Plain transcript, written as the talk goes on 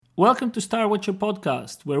Welcome to Starwatcher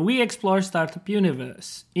podcast, where we explore startup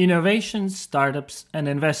universe, innovations, startups, and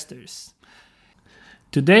investors.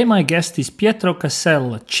 Today, my guest is Pietro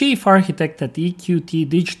Casella, Chief Architect at EQT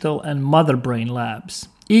Digital and Motherbrain Labs.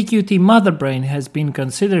 EQT Motherbrain has been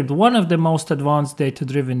considered one of the most advanced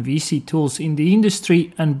data-driven VC tools in the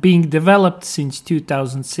industry and being developed since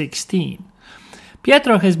 2016.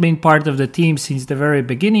 Pietro has been part of the team since the very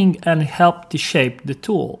beginning and helped to shape the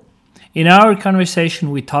tool. In our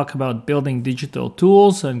conversation, we talk about building digital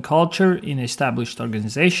tools and culture in established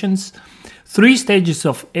organizations, 3 stages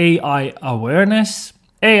of AI awareness,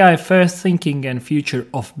 AI first thinking and future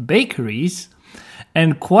of bakeries,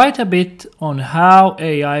 and quite a bit on how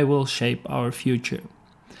AI will shape our future.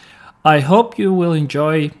 I hope you will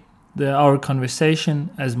enjoy our conversation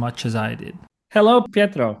as much as I did. Hello,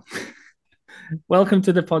 Pietro. Welcome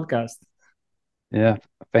to the podcast. Yeah,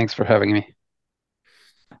 thanks for having me.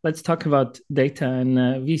 Let's talk about data and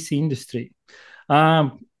VC industry.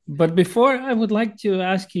 But before, I would like to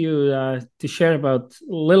ask you to share a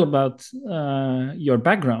little about your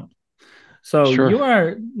background. So Sure.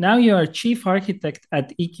 you are chief architect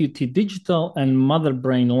at EQT Digital and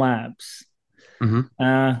Motherbrain Labs. hmm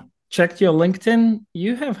Checked your LinkedIn.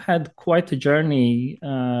 You have had quite a journey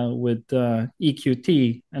with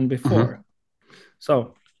EQT and hmm before.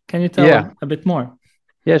 So can you Yeah, tell a bit more?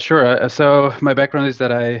 yeah, sure. So my background is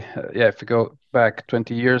that if you go back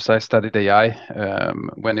 20 years, I studied AI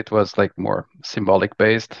when it was like more symbolic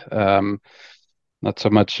based, not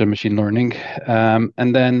so much machine learning.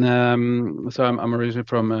 And then, so I'm originally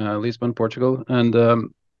from Lisbon, Portugal, and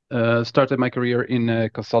started my career in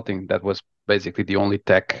consulting. That was basically the only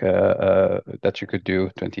tech that you could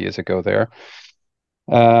do 20 years ago there.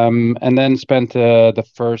 And then spent the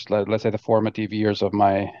first, let's say, the formative years of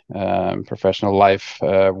my professional life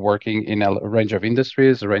working in a range of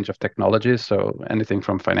industries, a range of technologies. So anything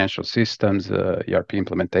from financial systems, ERP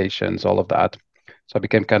implementations, all of that. So I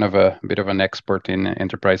became kind of a bit of an expert in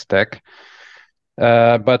enterprise tech.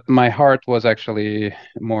 But my heart was actually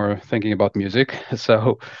more thinking about music.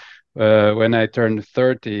 So when I turned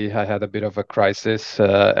 30, I had a bit of a crisis,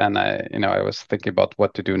 and I was thinking about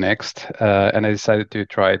what to do next, and I decided to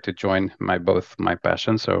try to join both my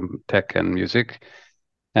passions, so tech and music.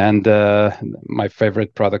 And my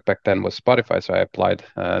favorite product back then was Spotify, so I applied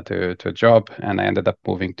to a job, and I ended up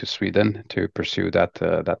moving to Sweden to pursue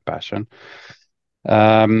that passion.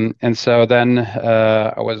 And so then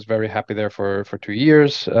I was very happy there for 2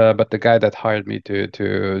 years. But the guy that hired me to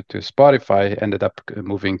Spotify ended up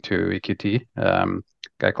moving to EQT,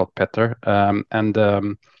 guy called Petter. And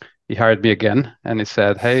he hired me again, and he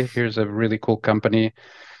said, "Hey, here's a really cool company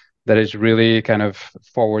that is really kind of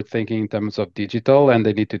forward thinking in terms of digital, and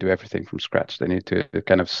they need to do everything from scratch. They need to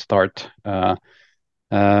kind of start."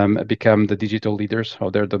 Become the digital leaders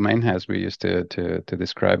of their domain, as we used to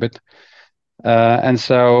describe it. And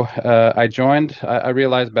so I joined. I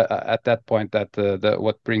realized at that point that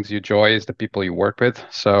what brings you joy is the people you work with.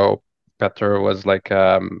 So Petter was like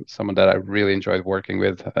someone that I really enjoyed working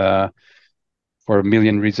with for a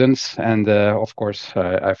million reasons. And of course,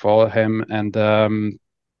 I follow him and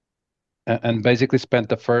basically spent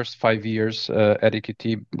the first 5 years at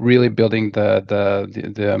EQT really building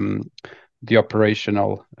the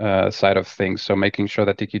operational side of things. So making sure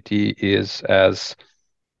that EQT is as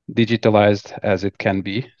digitalized as it can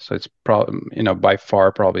be. So it's by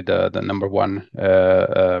far probably the number one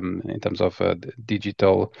in terms of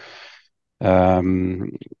digital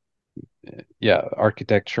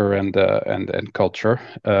architecture and culture.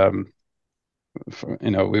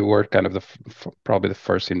 We were kind of probably the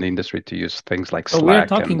first in the industry to use things like So we are Slack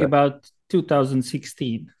talking about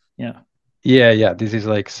 2016. Yeah. yeah, this is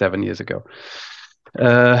like 7 years ago.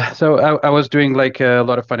 So I was doing like a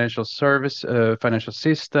lot of financial systems,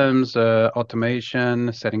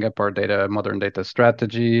 automation, setting up our modern data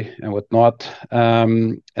strategy and whatnot.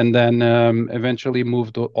 And then eventually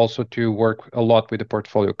moved also to work a lot with the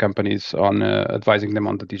portfolio companies on advising them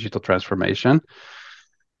on the digital transformation.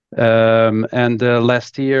 And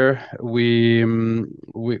last year we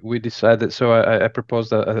decided. So I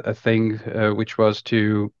proposed a thing which was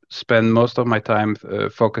to spend most of my time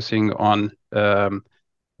focusing on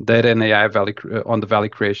data and AI on the value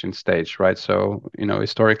creation stage, right? So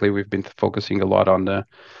historically we've been focusing a lot on the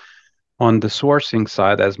sourcing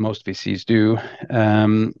side, as most VCs do,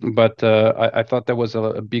 but I thought there was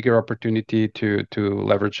a bigger opportunity to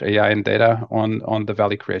leverage AI and data on the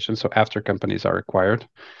value creation. So after companies are acquired.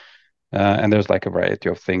 And there's like a variety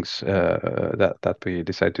of things that we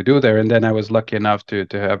decide to do there. And then I was lucky enough to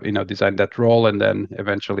have designed that role. And then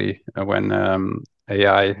eventually, when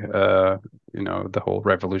AI, the whole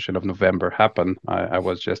revolution of November happened, I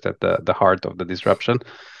was just at the heart of the disruption.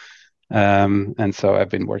 And so I've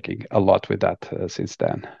been working a lot with that since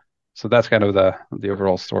then. So that's kind of the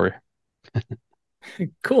overall story.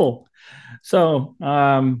 Cool. So,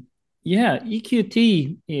 yeah,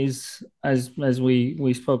 EQT is, as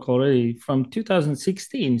we spoke already, from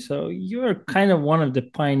 2016. So you're kind of one of the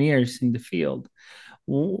pioneers in the field.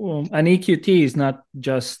 An EQT is not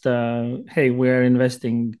just, hey, we're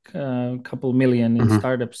investing a couple million in Hmm.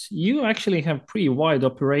 startups. You actually have pretty wide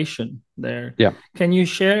operation there. Yeah. Can you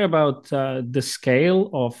share about the scale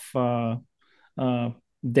of uh,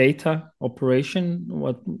 data operation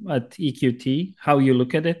what at EQT, how you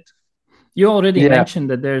look at it? You already Yeah. mentioned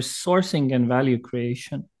that there's sourcing and value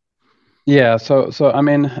creation. Yeah. So I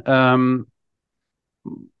mean,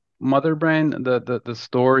 Mother Brain, the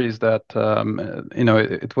story is that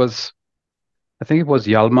it was, I think it was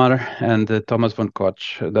Hjalmar and Thomas von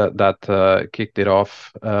Koch that kicked it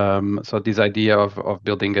off. So this idea of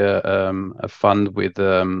building a fund with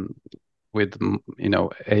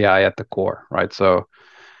AI at the core, right? So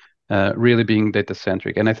really being data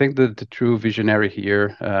centric, and I think the true visionary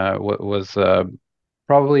here was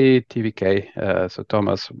probably TVK. So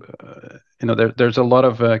Thomas, there's a lot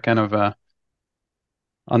of kind of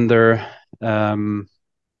under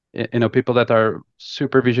people that are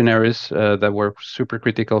super visionaries that were super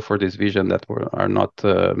critical for this vision that are not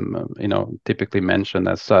typically mentioned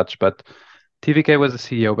as such. But TVK was the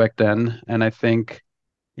CEO back then, and I think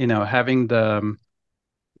having the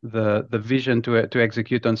vision to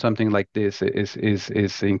execute on something like this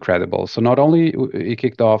is incredible. So not only he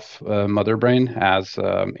kicked off Motherbrain as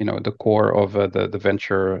the core of the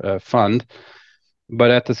venture fund, but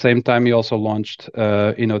at the same time he also launched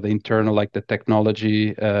the internal, like the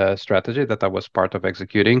technology strategy that I was part of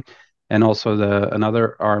executing, and also the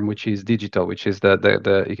another arm which is digital, which is the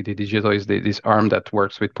EQT digital is this arm that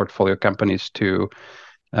works with portfolio companies to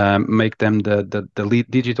make them the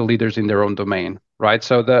digital leaders in their own domain, right?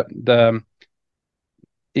 So the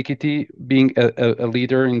EQT being a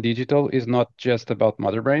leader in digital is not just about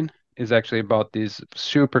Motherbrain. It's actually about this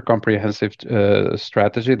super comprehensive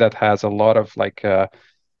strategy that has a lot of like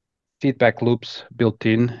feedback loops built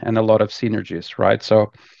in and a lot of synergies, right?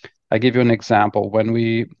 So I give you an example. When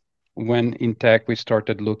in tech we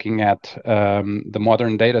started looking at the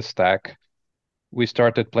modern data stack, we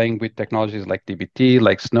started playing with technologies like dbt,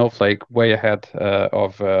 like Snowflake, way ahead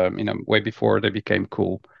of way before they became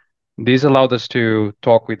cool. These allowed us to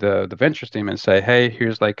talk with the ventures team and say, hey,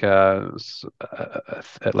 here's like a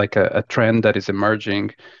trend that is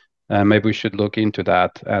emerging. Maybe we should look into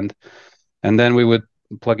that. And then we would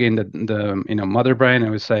plug in the mother brain,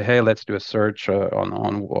 and we say, hey, let's do a search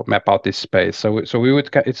on map out this space. So we would,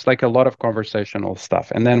 it's like a lot of conversational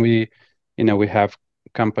stuff. And then we have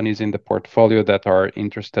companies in the portfolio that are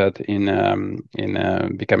interested in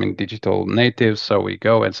becoming digital natives. So we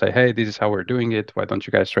go and say, hey, this is how we're doing it. Why don't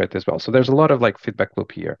you guys try it as well? So there's a lot of like feedback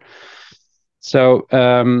loop here. So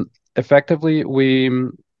effectively,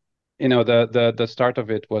 the start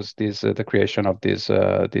of it was this the creation of this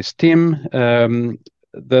team.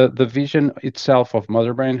 The vision itself of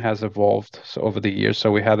Motherbrain has evolved over the years.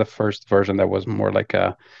 So we had a first version that was more like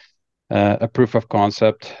a proof of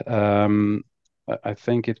concept. I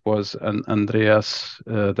think it was Andreas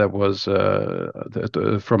that was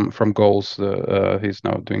from Goals. He's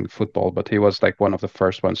now doing football, but he was like one of the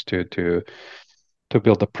first ones to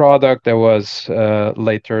build the product. There was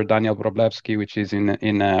later Daniel Wroblewski, which is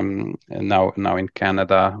now in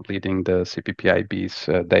Canada, leading the CPPIB's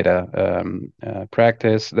data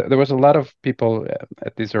practice. There was a lot of people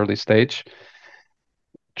at this early stage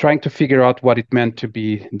trying to figure out what it meant to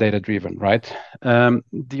be data driven, right?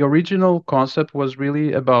 The original concept was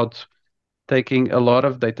really about taking a lot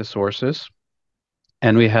of data sources,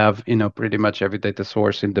 and we have pretty much every data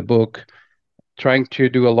source in the book, trying to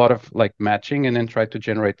do a lot of like matching and then try to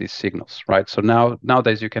generate these signals, right? So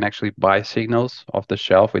nowadays you can actually buy signals off the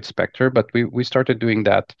shelf with Spectre, but we started doing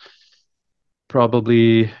that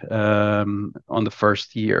probably on the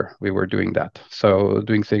first year we were doing that. So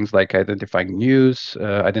doing things like identifying news,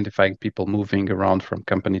 identifying people moving around from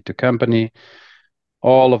company to company,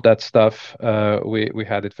 all of that stuff. We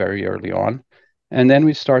had it very early on, and then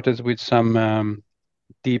we started with some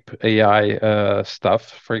deep AI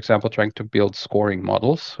stuff. For example, trying to build scoring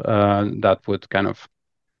models that would kind of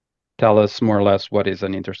tell us more or less what is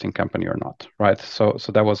an interesting company or not, right? So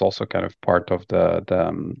that was also kind of part of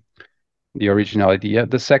the original idea.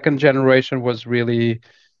 The second generation was really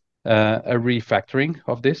a refactoring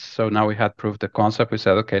of this. So now we had proved the concept. We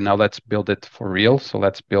said, okay, now let's build it for real. So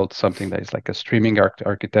let's build something that is like a streaming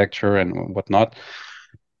architecture and whatnot.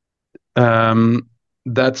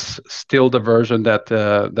 That's still the version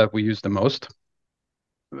that we use the most.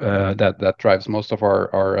 That drives most of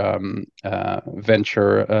our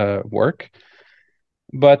venture work.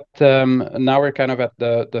 But now we're kind of at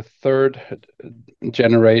the third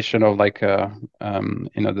generation of like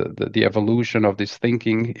the evolution of this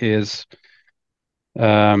thinking is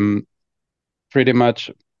pretty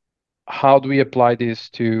much how do we apply this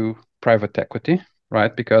to private equity,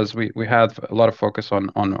 right? Because we had a lot of focus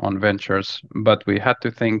on ventures, but we had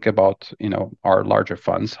to think about our larger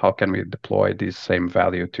funds. How can we deploy this same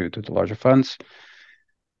value to the larger funds?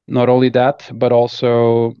 Not only that, but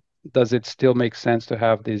also does it still make sense to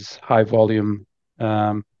have this high volume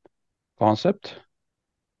concept,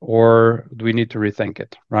 or do we need to rethink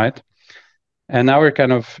it, right? And now we're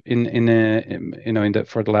kind of for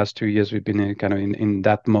the last 2 years we've been in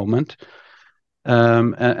that moment,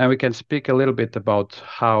 and we can speak a little bit about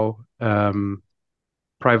how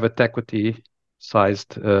private equity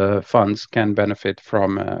sized funds can benefit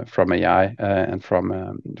from AI and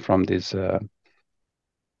from this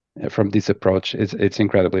approach. It's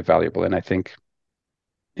incredibly valuable, and I think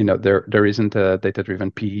there isn't a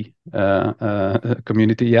data-driven PE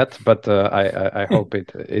community yet, but I hope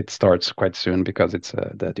it starts quite soon because it's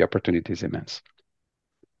the opportunity is immense.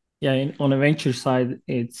 Yeah, on the venture side,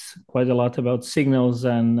 it's quite a lot about signals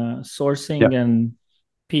and sourcing, Yeah. and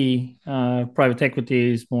private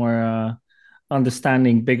equity is more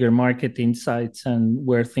understanding bigger market insights and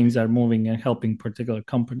where things are moving and helping particular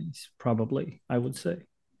companies, probably, I would say.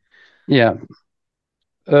 Yeah.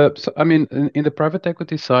 So I mean, in the private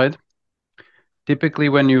equity side, typically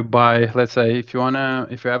when you buy, let's say, if you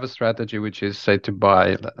have a strategy which is say to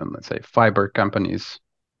buy, let's say, fiber companies,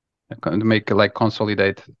 to make like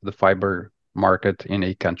consolidate the fiber market in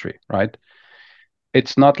a country, right?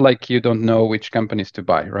 It's not like you don't know which companies to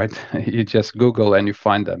buy, right? You just Google and you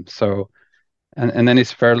find them. So and then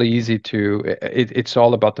it's fairly easy to it's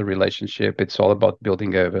all about the relationship. It's all about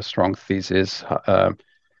building a strong thesis,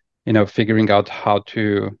 figuring out how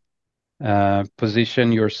to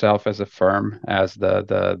position yourself as a firm as the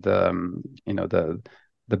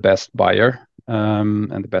best buyer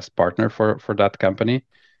and the best partner for that company.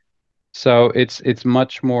 So it's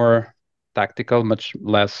much more tactical, much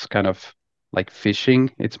less kind of like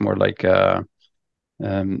fishing. It's more like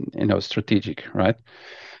strategic, right?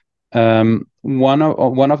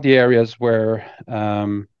 One of the areas where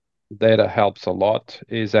data helps a lot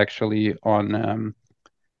is actually on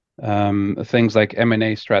things like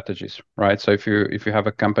M&A strategies, right? So if you have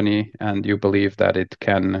a company and you believe that it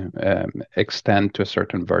can extend to a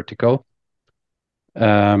certain vertical,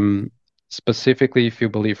 specifically if you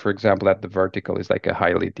believe, for example, that the vertical is like a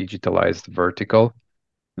highly digitalized vertical,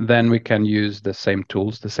 then we can use the same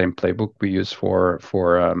tools, the same playbook we use for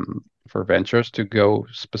ventures to go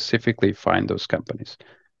specifically find those companies.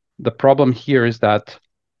 The problem here is that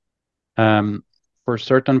for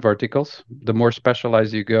certain verticals, the more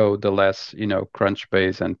specialized you go, the less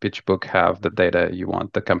Crunchbase and PitchBook have the data you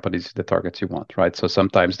want, the companies, the targets you want, right? So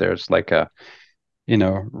sometimes there's like a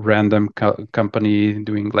random company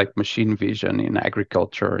doing like machine vision in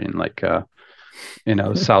agriculture in like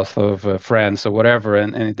south of France or whatever,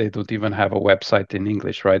 and they don't even have a website in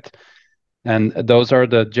English, right? And those are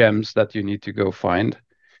the gems that you need to go find.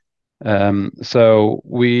 So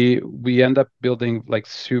we end up building like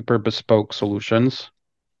super bespoke solutions,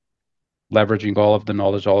 leveraging all of the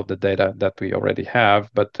knowledge, all of the data that we already have,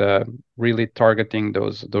 but really targeting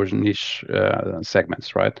those niche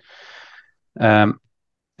segments, right?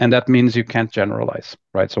 And that means you can't generalize,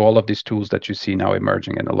 right? So all of these tools that you see now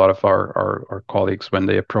emerging, and a lot of our colleagues, when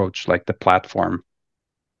they approach like the platform,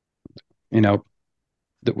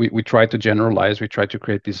 we try to generalize, we try to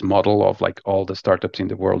create this model of like all the startups in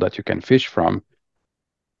the world that you can fish from.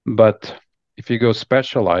 But if you go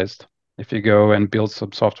specialized, if you go and build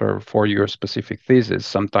some software for your specific thesis,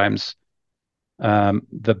 sometimes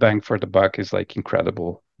the bang for the buck is like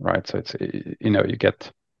incredible, right? So it's you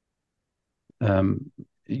get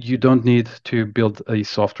you don't need to build a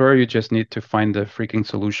software, you just need to find the freaking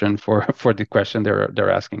solution for the question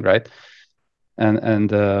they're asking, right?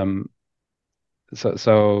 And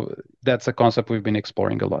so that's a concept we've been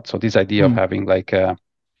exploring a lot. So this idea of having like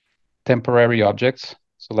temporary objects,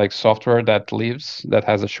 so like software that lives, that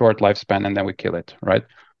has a short lifespan, and then we kill it, right?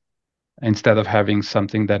 Instead of having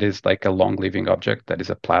something that is like a long living object, that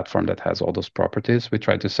is a platform that has all those properties, we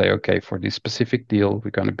try to say, okay, for this specific deal,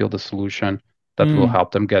 we're going to build a solution that will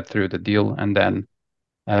help them get through the deal, and then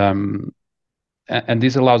and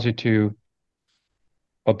this allows you to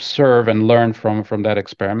observe and learn from that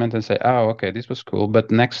experiment and say, oh, okay, this was cool,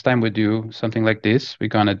 but next time we do something like this, we're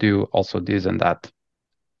gonna do also this and that.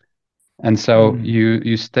 And so Mm.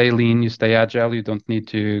 you stay lean, you stay agile. You don't need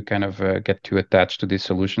to kind of get too attached to these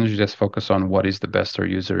solutions. You just focus on what is the best or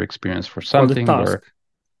user experience for For the something. Where, task.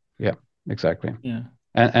 yeah, exactly. Yeah.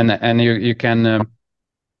 And you can.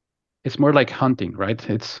 It's more like hunting, right?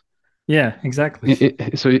 Yeah, exactly.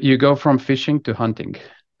 So you go from fishing to hunting,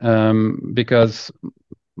 because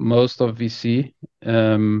most of VC,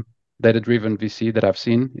 data-driven VC that I've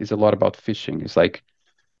seen is a lot about fishing. It's like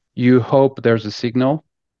you hope there's a signal,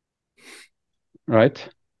 right?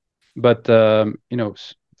 But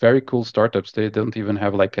very cool startups, they don't even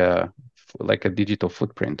have like a digital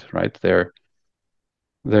footprint, right? They're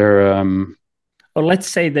Or let's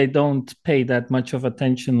say they don't pay that much of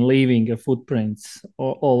attention leaving a footprints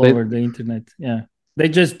all they over the internet. Yeah. They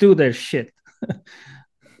just do their shit.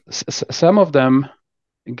 some of them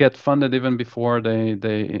get funded even before they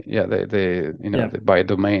Yeah. buy a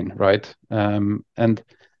domain, right? And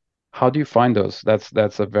how do you find those?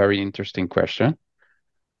 That's a very interesting question.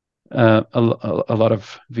 A lot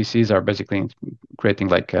of VCs are basically creating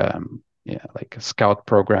like scout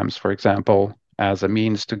programs, for example, as a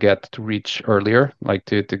means to get to reach earlier, like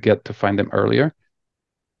to get to find them earlier.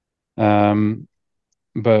 Um,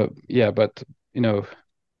 but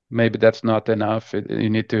maybe that's not enough. You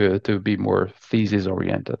need to be more thesis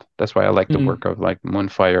oriented. That's why I like the Mm. work of like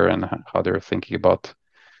Moonfire and how they're thinking about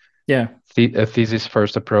Yeah. a thesis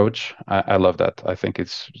first approach. I love that. I think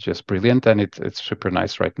it's just brilliant, and it's super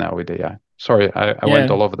nice right now with AI. Sorry, I went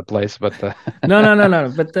Yeah. all over the place, but No, no, no,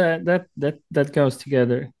 no. But that goes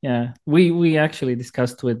together. Yeah, we actually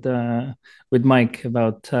discussed with Mike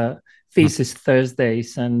about thesis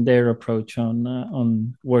Thursdays and their approach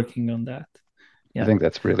on working on that. I Yeah, think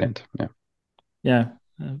that's brilliant. Yeah. yeah,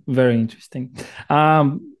 very interesting.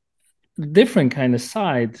 Different kind of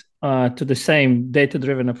side to the same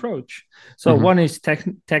data-driven approach. So Hmm. one is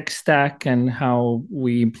tech stack and how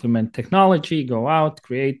we implement technology, go out,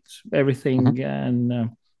 create Hmm. everything, and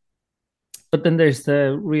but then there's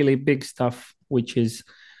the really big stuff, which is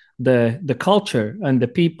the culture and the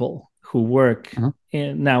people who work Hmm.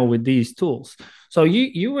 now with these tools. So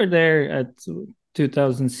you were there at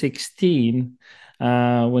 2016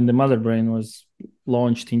 when the Mother Brain was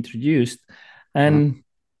launched, introduced, Hmm. and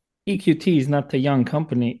EQT is not a young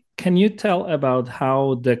company. Can you tell about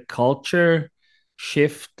how the culture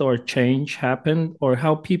shift or change happened, or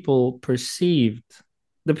how people perceived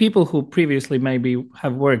the people who previously maybe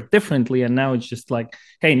have worked differently, and now it's just like,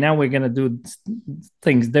 hey, now we're gonna do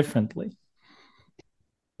things differently.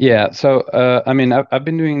 Yeah. So, I mean, I've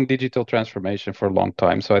been doing digital transformation for a long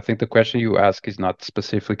time. So I think the question you ask is not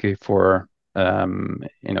specifically for,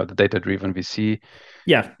 the data-driven VC.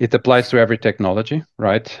 Yeah. It applies to every technology,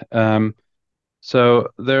 right? So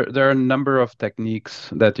there are a number of techniques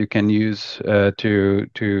that you can use to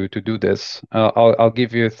do this. I'll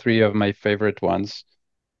give you three of my favorite ones.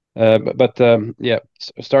 Yeah,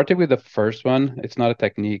 starting with the first one, it's not a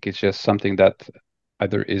technique. It's just something that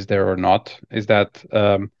either is there or not. Is that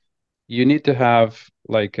you need to have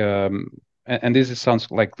like and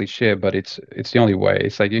sounds like cliche, but it's the only way.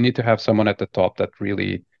 It's like you need to have someone at the top that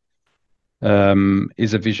really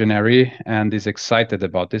is a visionary and is excited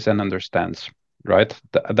about this and understands, right?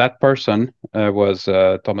 That person was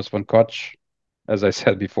Thomas von Koch, as I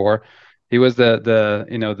said before. He was the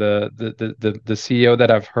CEO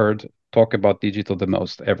that I've heard talk about digital the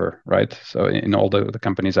most ever, right? So in all the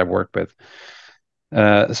companies I've worked with.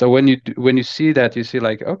 So when you see that, you see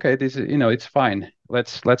like, okay, this is, it's fine.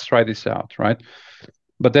 Let's try this out, right?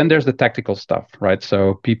 But then there's the tactical stuff, right?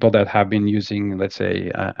 So people that have been using, let's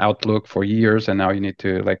say, Outlook for years, and now you need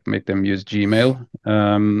to like make them use Gmail.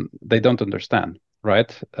 They don't understand,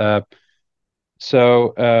 right?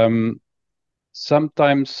 So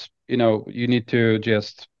sometimes, you need to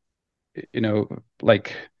just,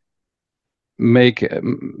 like make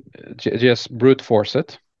just brute force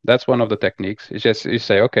it. That's one of the techniques. It's just you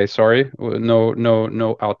say, okay, sorry,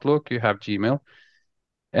 no Outlook. You have Gmail.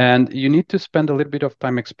 And you need to spend a little bit of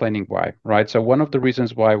time explaining why, right? So one of the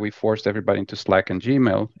reasons why we forced everybody into Slack and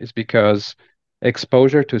Gmail is because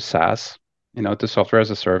exposure to SaaS, to software as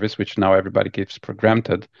a service, which now everybody gives for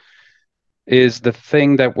granted, is the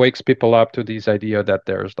thing that wakes people up to this idea that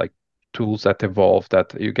there's like tools that evolve,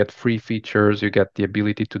 that you get free features, you get the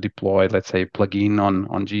ability to deploy, let's say, plugin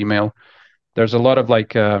on Gmail. There's a lot of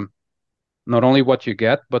like not only what you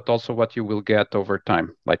get, but also what you will get over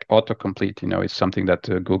time. Like autocomplete, is something that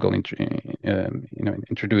Google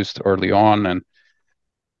introduced early on, and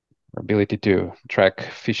ability to track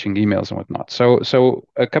phishing emails and whatnot. So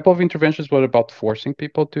a couple of interventions were about forcing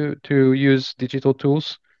people to use digital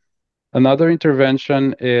tools. Another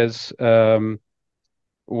intervention is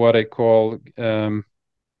what I call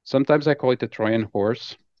sometimes I call it a Trojan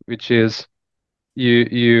horse, which is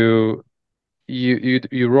you you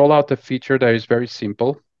you roll out a feature that is very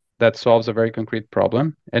simple, that solves a very concrete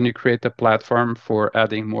problem, and you create a platform for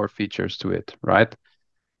adding more features to it, right?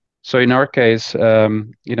 So in our case,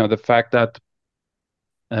 the fact that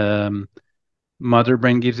um,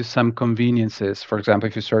 Motherbrain gives you some conveniences. For example,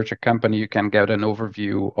 if you search a company, you can get an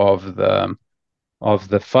overview of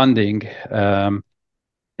the funding.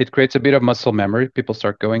 It creates a bit of muscle memory. People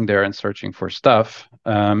start going there and searching for stuff,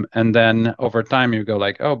 and then over time you go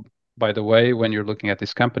like, oh, by the way, when you're looking at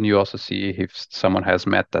this company, you also see if someone has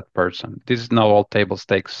met that person. This is now all table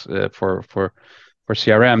stakes for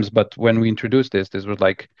CRMs, but when we introduced this was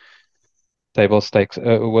like table stakes.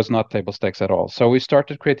 It was not table stakes at all. So we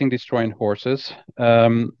started creating these Trojan horses.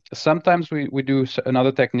 Sometimes we do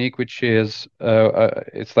another technique, which is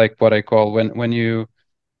it's like what I call when you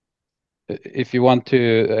if you want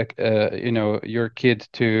to your kid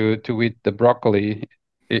to eat the broccoli,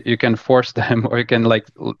 you can force them, or you can like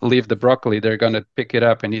leave the broccoli. They're gonna pick it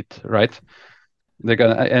up and eat, right? They're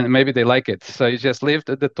gonna, and maybe they like it. So you just leave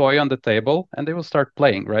the toy on the table, and they will start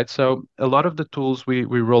playing, right? So a lot of the tools we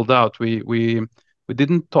rolled out, we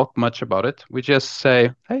didn't talk much about it. We just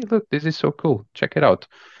say, hey, look, this is so cool. Check it out.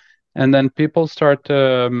 And then people start,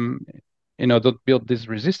 don't build this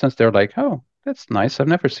resistance. They're like, oh, that's nice. I've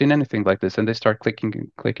never seen anything like this, and they start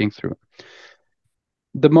clicking through.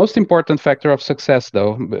 The most important factor of success,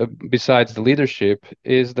 though, besides the leadership,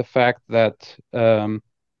 is the fact that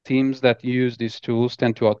teams that use these tools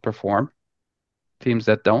tend to outperform teams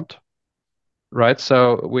that don't, right?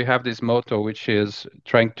 So we have this motto, which is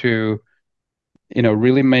trying to,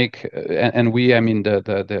 really make, and we, I mean,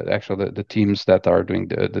 the teams that are doing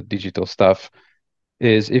the digital stuff,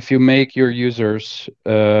 is if you make your users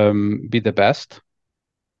be the best,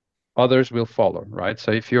 others will follow, right?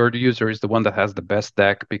 So if your user is the one that has the best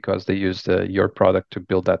deck because they used your product to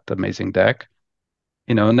build that amazing deck,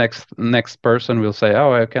 next person will say,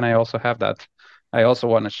 oh, can I also have that? I also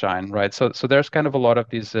want to shine, right? So there's kind of a lot of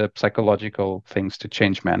these psychological things to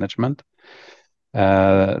change management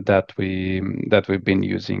that we've been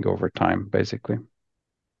using over time, basically.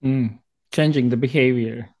 Changing the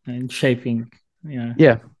behavior and shaping. Yeah.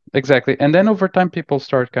 Yeah, exactly. And then over time, people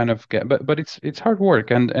start kind of but it's hard work,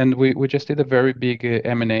 and we just did a very big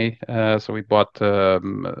M&A. So we bought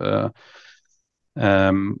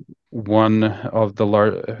one of the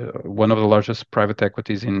largest private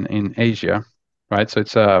equities in Asia, right? So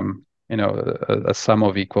it's a sum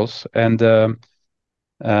of equals, and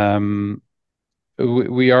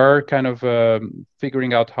we are kind of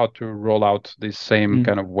figuring out how to roll out this same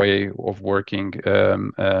kind of way of working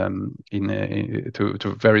to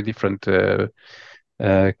very different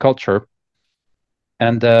culture.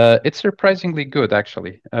 And it's surprisingly good,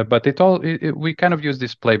 actually. But we kind of use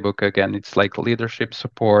this playbook again. It's like leadership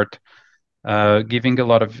support, giving a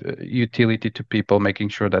lot of utility to people, making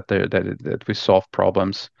sure that we solve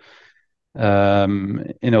problems.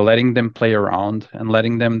 Letting them play around and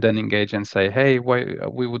letting them then engage and say, "Hey,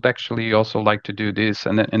 we would actually also like to do this,"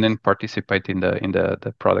 and then participate in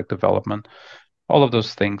the product development. All of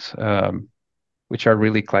those things, which are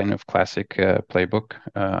really kind of classic playbook,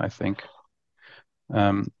 I think.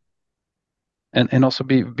 And also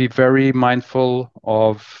be very mindful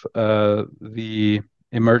of the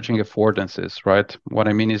emerging affordances, right? What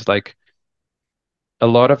I mean is like a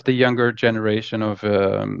lot of the younger generation of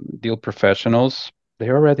deal professionals, they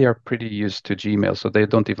already are pretty used to Gmail, so they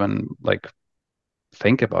don't even like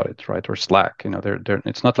think about it, right? Or Slack, they're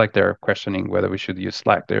it's not like they're questioning whether we should use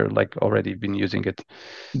Slack. They're like already been using it.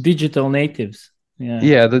 Digital natives. Yeah.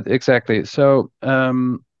 Yeah, exactly. So,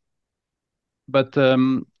 but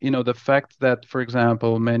the fact that, for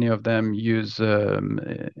example, many of them use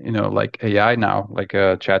like AI now, like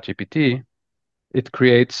ChatGPT,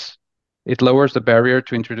 it lowers the barrier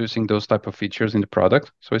to introducing those type of features in the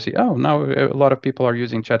product. So I see, oh, now a lot of people are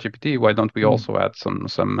using ChatGPT. Why don't we also add some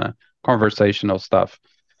conversational stuff?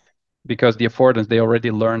 Because the affordance, they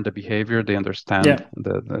already learned the behavior, they understand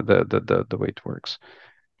the way it works.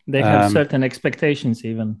 They have certain expectations,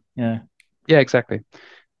 even. Yeah. Yeah, exactly.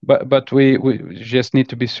 But we just need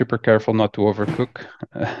to be super careful not to overcook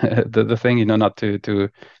the thing, not to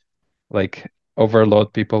like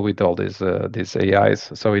overload people with all these AIs.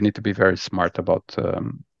 So we need to be very smart about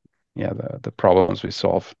the problems we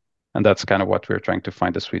solve, and that's kind of what we're trying to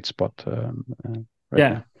find the sweet spot right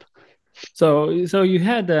now. So you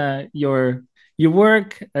had you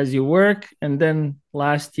work as you work, and then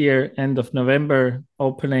last year, end of November,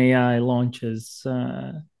 OpenAI launches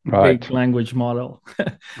big Right. language model.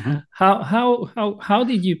 Mhm. How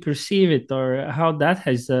did you perceive it, or how that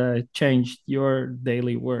has changed your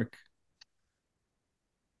daily work?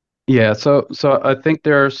 Yeah. So I think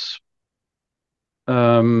there's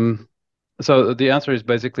um so the answer is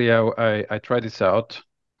basically I tried this out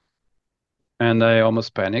and I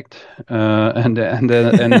almost panicked.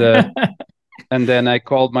 And then I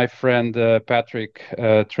called my friend Patrick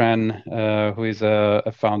Tran, who is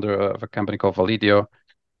a founder of a company called Validio,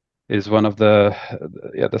 is one of the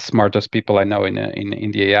smartest people I know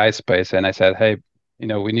in the AI space. And I said, hey,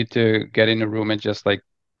 we need to get in a room and just like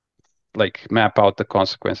map out the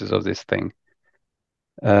consequences of this thing.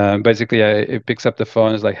 Basically, it picks up the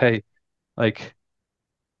phone. Is like, hey, like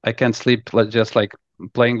I can't sleep, just like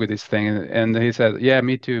playing with this thing. And he said, yeah,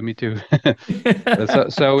 me too, me too.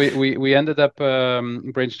 So we ended up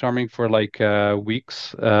brainstorming for like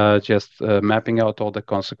weeks, just mapping out all the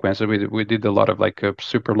consequences. We did a lot of like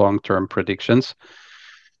super long-term predictions,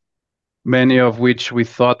 many of which we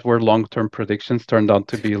thought were long-term predictions turned out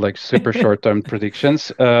to be like super short-term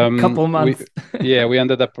predictions. Couple months. We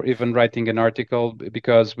ended up even writing an article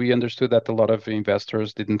because we understood that a lot of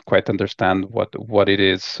investors didn't quite understand what it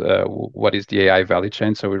is, what is the AI value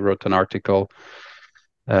chain. So we wrote an article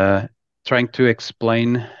uh, trying to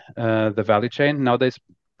explain the value chain. Nowadays,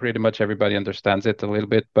 pretty much everybody understands it a little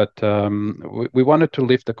bit, but we wanted to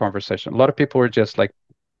lift the conversation. A lot of people were just like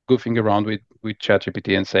goofing around with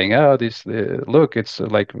ChatGPT and saying, "Oh, this look, it's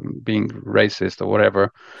like being racist or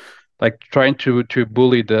whatever." Like trying to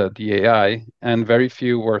bully the AI, and very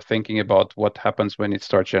few were thinking about what happens when it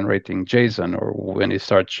starts generating JSON or when it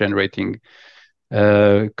starts generating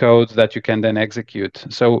codes that you can then execute.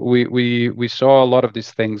 So we saw a lot of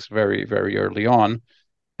these things very very early on,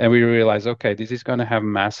 and we realized, okay, this is going to have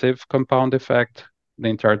massive compound effect. The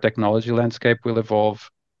entire technology landscape will evolve,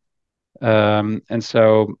 and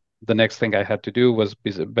so the next thing I had to do was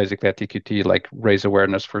basically at EQT, like raise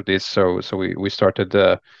awareness for this. So we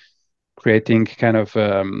started creating kind of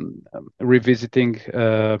revisiting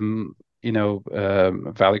value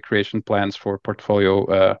creation plans for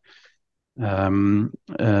portfolio,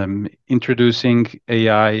 introducing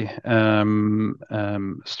AI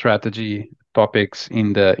strategy topics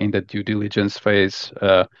in the due diligence phase,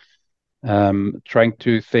 trying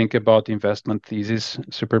to think about investment thesis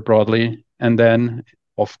super broadly. And then,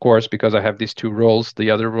 of course, because I have these two roles,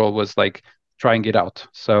 the other role was like trying it out.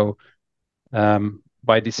 So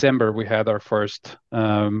by December, we had our first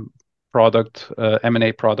product,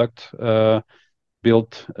 M&A product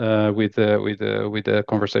built with a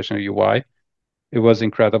conversational UI. It was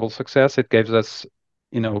incredible success. It gave us,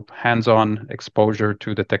 hands-on exposure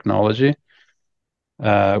to the technology.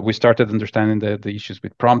 We started understanding the issues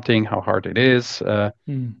with prompting, how hard it is,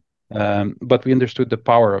 Hmm. but we understood the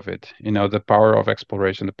power of it. The power of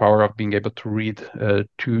exploration, the power of being able to read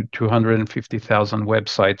 250,000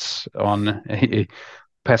 websites on a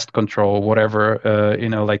pest control, whatever,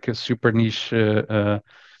 like a super niche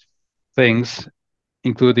things,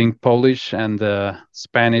 including Polish and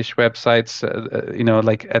Spanish websites,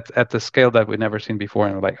 like at the scale that we've never seen before.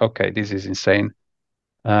 And we're like, okay, this is insane.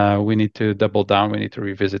 We need to double down. We need to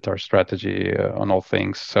revisit our strategy on all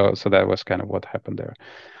things. So that was kind of what happened there.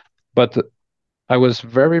 But I was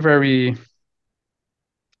very, very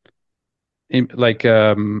like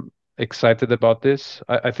excited about this.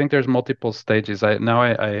 I think there's multiple stages.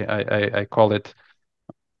 I call it.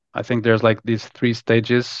 I think there's like these three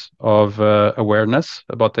stages of awareness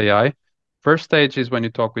about AI. First stage is when you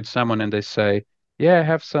talk with someone and they say,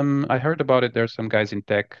 "Yeah, I heard about it. There's some guys in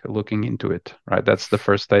tech looking into it." Right? That's the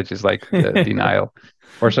first stage, is like denial.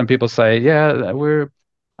 Or some people say, "Yeah,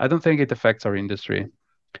 I don't think it affects our industry."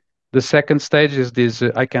 The second stage is this: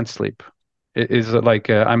 I can't sleep. It is like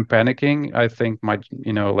I'm panicking. I think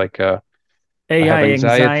like I have AI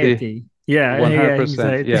anxiety. anxiety. Yeah, AI 100%.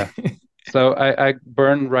 anxiety. Yeah. So I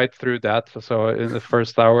burned right through that. So in the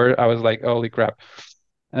first hour, I was like, holy crap.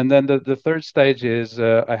 And then the third stage is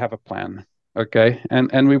I have a plan. Okay.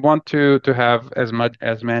 And we want to have as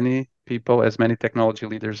many people, as many technology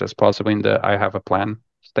leaders as possible in the I have a plan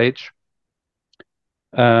stage.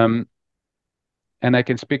 Um, and I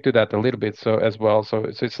can speak to that a little bit so as well. So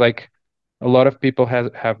it's like a lot of people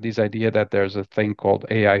have this idea that there's a thing called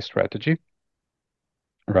AI strategy,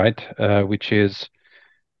 right? Which is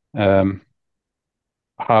um,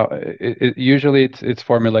 how usually it's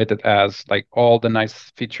formulated as like all the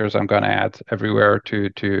nice features I'm going to add everywhere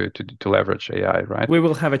to leverage AI, right? We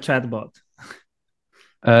will have a chatbot.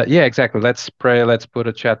 Yeah, exactly. Let's put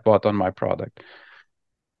a chatbot on my product.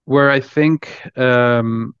 where I think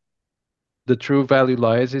the true value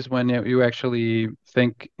lies is when you actually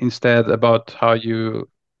think instead about how you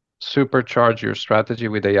supercharge your strategy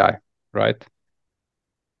with AI, right?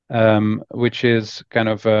 Which is kind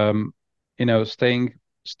of staying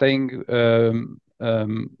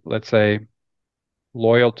let's say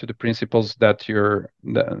loyal to the principles that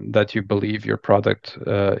that you believe your product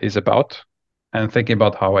is about, and thinking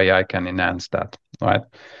about how AI can enhance that, right?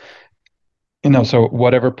 So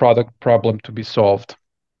whatever product problem to be solved.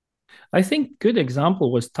 I think good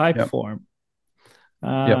example was Yeah, Typeform.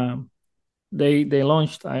 yeah, Um, they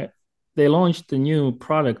launched they launched a new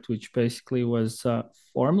product which basically was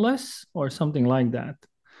formless or something like that.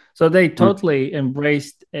 So they mm, totally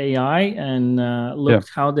embraced AI and yeah, looked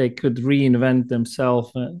how they could reinvent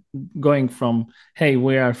themselves, going from hey,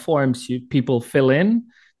 where are forms you people fill in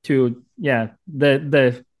to yeah,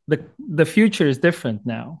 the future is different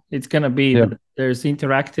now. It's gonna be yeah, that there's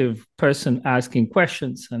interactive person asking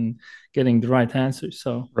questions and getting the right answers.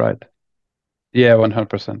 So right. Yeah,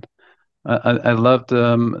 100%. I loved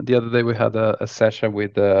the other day we had a session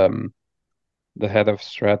with the head of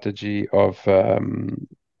strategy of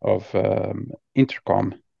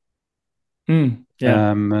Intercom. yeah.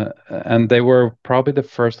 And they were probably the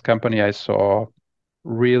first company I saw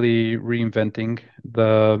really reinventing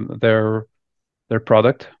their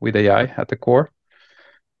product with AI at the core.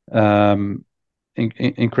 Um,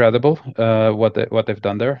 Incredible what they've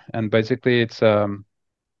done there. And basically, it's a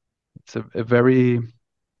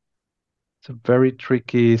very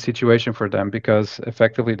tricky situation for them because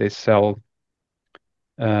effectively they sell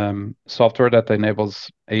software that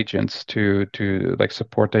enables agents to like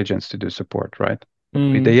support agents to do support, right? But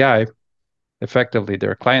with Mm, AI, effectively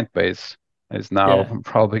their client base is now yeah.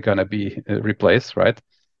 probably going to be replaced, right?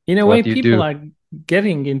 In a So way, what do you people do? are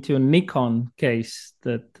getting into a Nikon case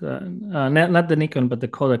that not the Nikon, but the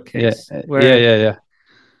Kodak Yeah, case, yeah, where yeah, yeah.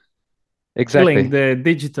 killing Exactly. the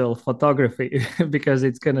digital photography because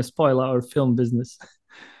it's going to spoil our film business.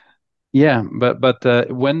 Yeah, but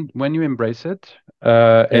when you embrace it,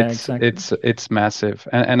 Yeah, exactly. it's massive,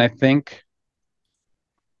 and I think,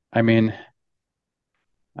 I mean,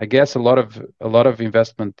 I guess a lot of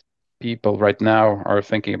investment people right now are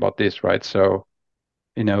thinking about this, right? So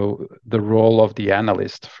the role of the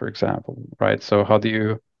analyst, for example, right? So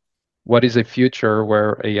what is a future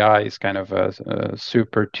where AI is kind of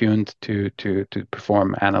super tuned to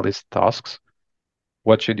perform analyst tasks?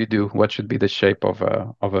 What should you do? What should be the shape of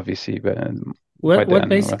a VC by What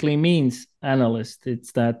then, right? basically means analyst?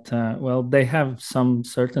 It's that well, they have some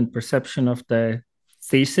certain perception of the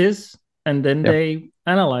thesis, and then Yeah, they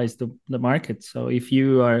analyze the market. So if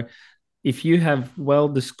you have well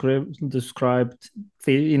described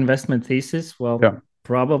the investment thesis, well, yeah,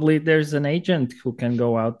 probably there's an agent who can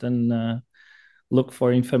go out and look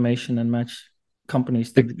for information and match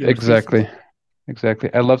companies to your thesis. Exactly,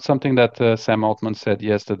 exactly. I love something that Sam Altman said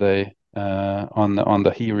yesterday on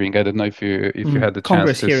the hearing. I don't know if you had the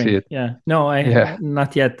chance Congress to see hearing, it. yeah. No, I Yeah,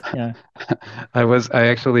 not yet. Yeah. I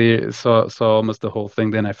actually saw almost the whole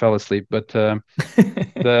thing. Then I fell asleep. But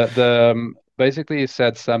the basically he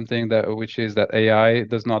said something that which is that AI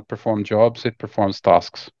does not perform jobs; it performs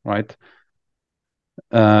tasks, right?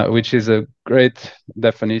 Which is a great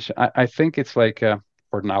definition. I think it's like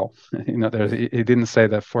for now. He didn't say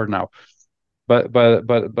that for now, but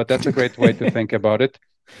that's a great way to think about it.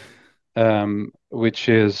 Which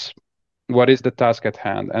is what is the task at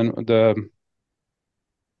hand? And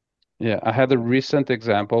I had a recent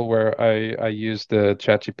example where I used the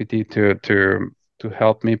ChatGPT to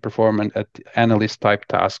help me perform an analyst type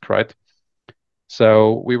task, right?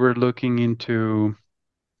 So we were looking into,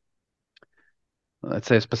 let's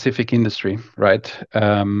say, a specific industry, right?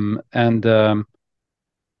 And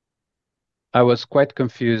I was quite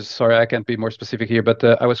confused. Sorry, I can't be more specific here, but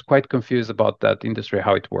I was quite confused about that industry,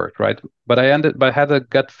 how it worked, right? But I had a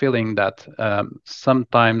gut feeling that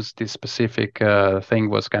sometimes this specific thing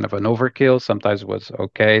was kind of an overkill. Sometimes was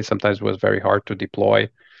okay. Sometimes was very hard to deploy.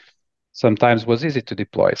 Sometimes was easy to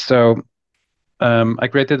deploy. So I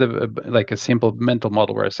created like a simple mental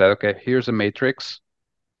model where I said, okay, here's a matrix,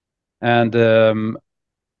 and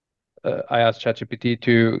I asked ChatGPT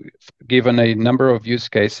to given a number of use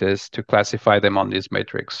cases to classify them on this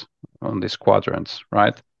matrix, on these quadrants,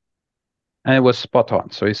 right? And it was spot on.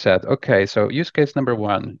 So he said, okay, so use case number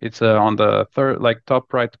one, it's on the third, like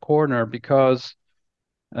top right corner because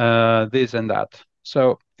this and that.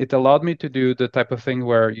 So it allowed me to do the type of thing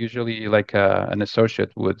where usually like an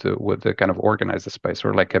associate would kind of organize the space,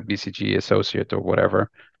 or like a BCG associate or whatever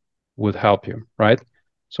would help you, right?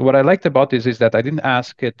 So what I liked about this is that I didn't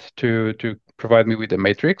ask it to provide me with a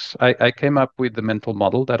matrix. I came up with the mental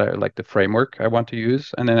model that I like, the framework I want to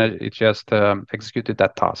use, and then it just executed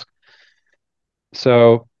that task.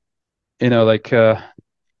 So, like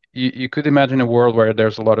you could imagine a world where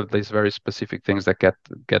there's a lot of these very specific things that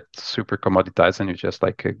get super commoditized, and you just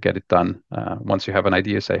like get it done. Once you have an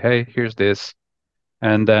idea, say, hey, here's this,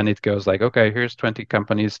 and then it goes like, okay, here's 20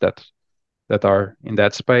 companies that are in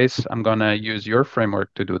that space. I'm gonna use your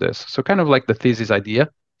framework to do this. So kind of like the thesis idea,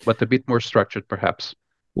 but a bit more structured, perhaps.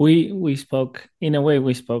 We spoke in a way.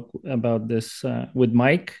 We spoke about this with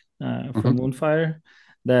Mike from Hmm. Moonfire. Hmm.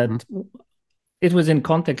 That it was in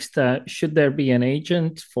context. Should there be an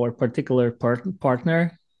agent for particular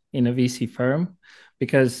partner in a VC firm?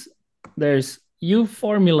 Because there's you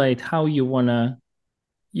formulate how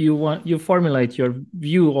you formulate your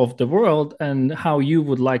view of the world and how you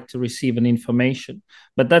would like to receive an information,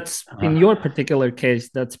 but that's in your particular case,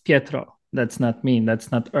 that's Pietro, that's not me,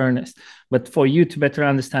 that's not Ernest. But for you to better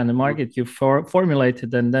understand the market, you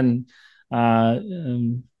formulated, and then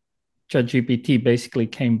ChatGPT basically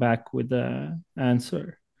came back with the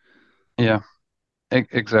answer. Yeah,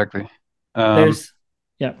 exactly. Um, There's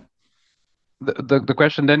yeah. the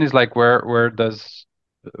question then is like, where does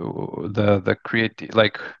the create,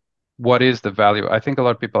 like, what is the value? I think a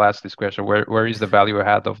lot of people ask this question, where is the value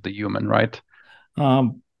ahead of the human, right?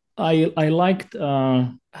 Um, I liked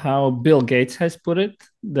how Bill Gates has put it.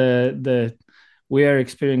 The we are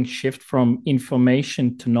experiencing shift from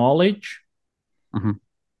information to knowledge, Hmm.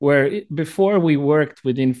 where before we worked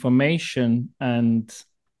with information and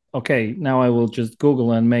okay, now I will just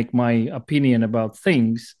Google and make my opinion about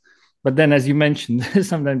things. But then, as you mentioned,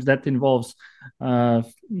 sometimes that involves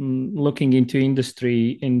looking into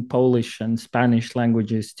industry in Polish and Spanish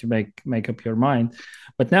languages to make up your mind.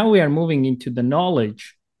 But now we are moving into the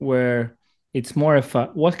knowledge where it's more of a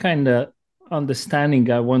what kind of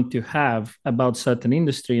understanding I want to have about certain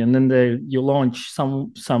industry, and then you launch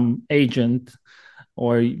some agent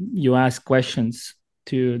or you ask questions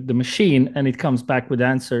to the machine and it comes back with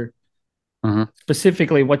answer Hmm.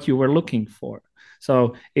 specifically what you were looking for.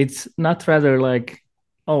 So it's not rather like,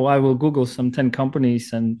 oh, I will Google some 10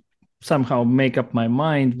 companies and somehow make up my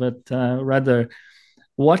mind, but rather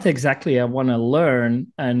what exactly I want to learn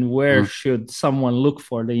and where Hmm. should someone look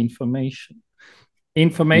for the information. Yeah,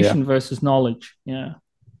 Information versus knowledge. Yeah.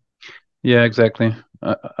 yeah, exactly.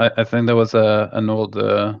 I think there was an old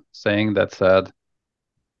saying that said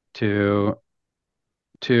to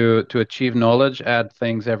to achieve knowledge, add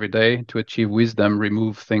things every day. To achieve wisdom,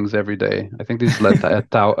 remove things every day. I think this is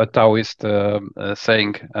a Taoist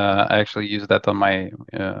saying. I actually used that on my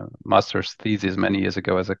master's thesis many years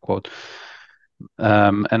ago as a quote.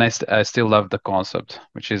 And I still love the concept,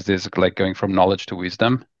 which is this, like, going from knowledge to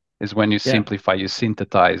wisdom is when you Yeah. simplify, you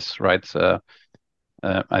synthesize, right?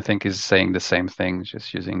 I think is saying the same thing,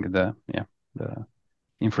 just using the Yeah,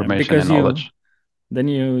 information and because knowledge.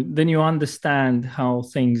 you understand how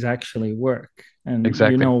things actually work, and you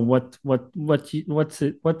Exactly. know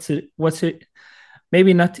what's it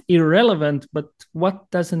maybe not irrelevant, but what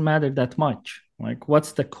doesn't matter that much, like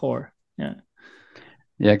what's the core. Yeah.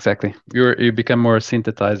 Yeah, exactly. You become more a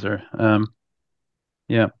synthesizer.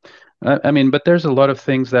 Yeah. I mean, but there's a lot of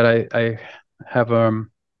things that I have.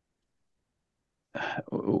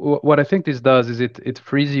 What I think this does is it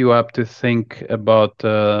frees you up to think about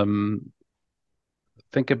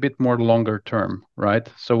think a bit more longer term, right?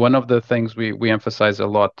 So one of the things we emphasize a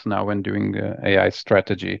lot now when doing AI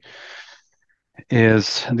strategy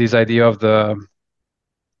is this idea of the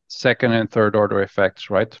second and third order effects,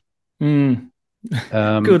 right? Mm,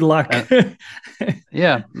 Um, good luck. and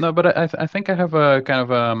yeah, no, but I think I have a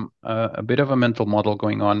kind of a bit of a mental model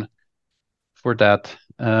going on for that,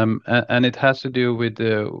 and it has to do with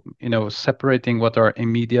separating what are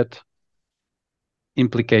immediate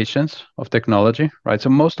implications of technology, right? So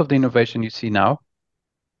most of the innovation you see now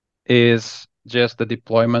is just the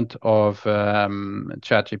deployment of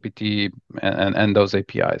ChatGPT and those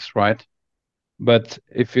APIs, right? But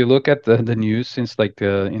if you look at the news since like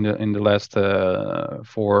in the last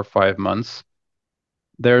 4 or 5 months,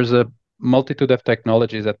 there's a multitude of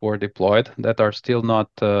technologies that were deployed that are still not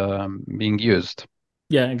being used.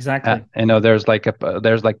 Yeah, exactly. There's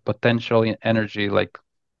like potential energy like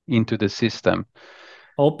into the system,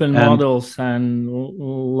 Open and models and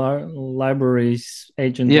libraries,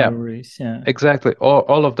 agent yeah, libraries. Yeah. exactly.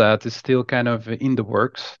 All of that is still kind of in the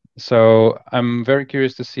works. So I'm very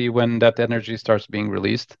curious to see when that energy starts being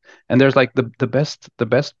released. And there's like the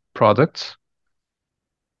best products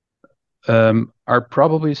are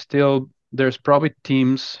probably still there's probably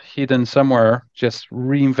teams hidden somewhere just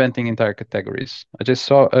reinventing entire categories. I just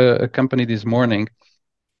saw a company this morning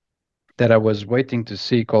that I was waiting to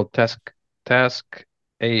see called taskaid.com.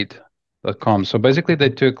 So basically, they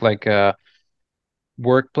took like a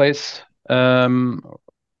workplace. Um,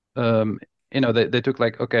 they took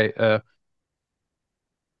like, okay,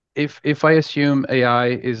 if I assume AI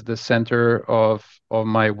is the center of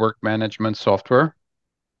my work management software,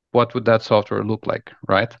 what would that software look like,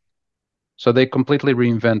 right? So they completely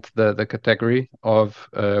reinvent the category of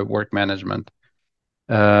work management.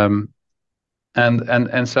 Um,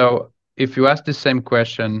 and so if you ask the same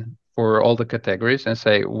question for all the categories and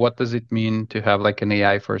say, what does it mean to have like an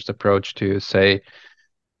AI first approach to, say,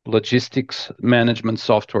 logistics management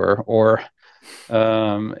software, or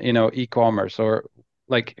e-commerce, or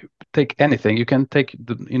like take anything. You can take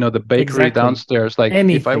the bakery Exactly. downstairs. Like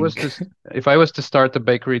Anything. if I was to start a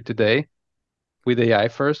bakery today with AI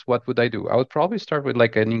first, what would I do? I would probably start with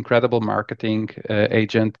like an incredible marketing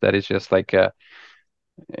agent that is just like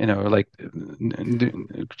like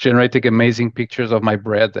generating amazing pictures of my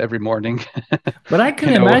bread every morning. But I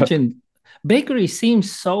can you know imagine bakery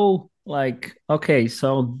seems so like, okay,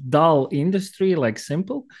 so dull industry, like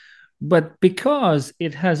simple. But because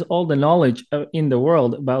it has all the knowledge in the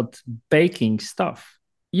world about baking stuff,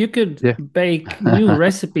 you could yeah. bake new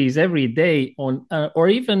recipes every day on, or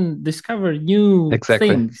even discover new Exactly.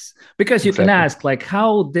 things, because you can Exactly. ask like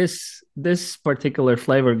how this particular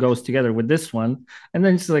flavor goes together with this one, and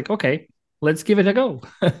then it's like, okay, let's give it a go.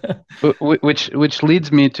 Which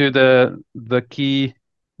leads me to the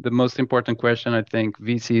most important question I think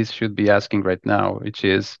VCs should be asking right now, which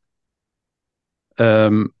is,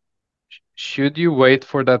 um, should you wait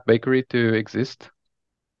for that bakery to exist?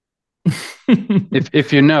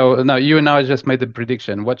 If you know, now you and I just made the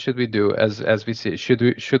prediction. What should we do as VC?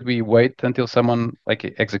 Should we wait until someone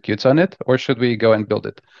like executes on it, or should we go and build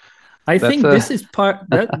it? I That's think a this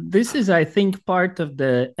is, I think, part of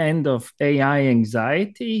the end of AI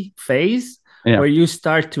anxiety phase, yeah, where you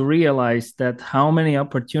start to realize that how many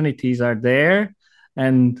opportunities are there,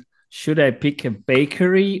 and should I pick a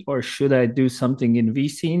bakery, or should I do something in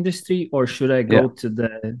VC industry, or should I yeah, go to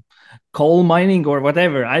the coal mining or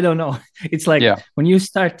whatever? I don't know. It's like yeah, when you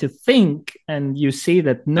start to think and you see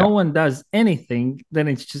that no yeah. one does anything, then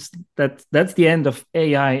it's just that's the end of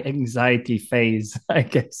AI anxiety phase, I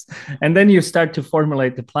guess. And then you start to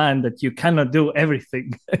formulate the plan that you cannot do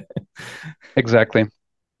everything. Exactly.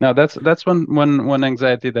 Now that's one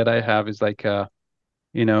anxiety that I have is like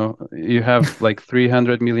you have like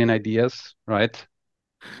 300 million ideas, right?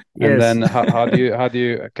 And Yes. then how do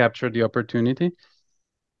you capture the opportunity?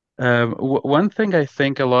 One thing I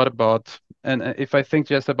think a lot about, and if I think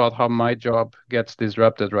just about how my job gets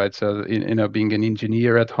disrupted, right? So being an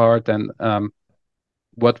engineer at heart, and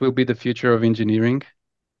what will be the future of engineering?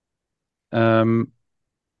 Um,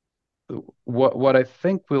 what I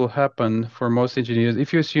think will happen for most engineers,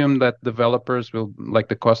 if you assume that developers will, like,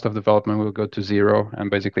 the cost of development will go to zero, and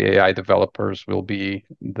basically AI developers will be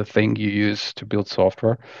the thing you use to build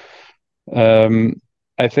software. Um,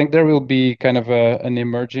 I think there will be kind of an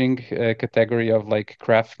emerging category of like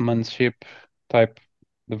craftsmanship type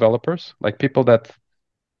developers, like people that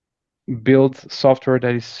build software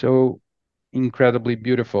that is so incredibly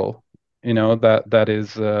beautiful, that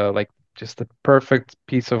is like just a perfect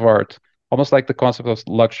piece of art, almost like the concept of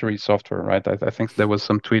luxury software, right? I think there was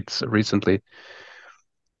some tweets recently.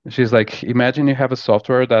 She's like, imagine you have a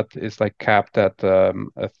software that is like capped at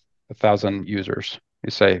 1,000 users.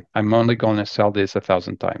 You say, I'm only going to sell this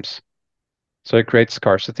 1,000 times. So it creates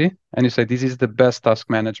scarcity, and you say, this is the best task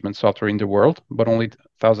management software in the world, but only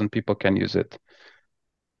 1,000 people can use it.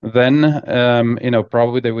 Then,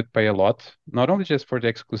 probably they would pay a lot, not only just for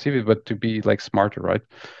the exclusivity, but to be like smarter, right?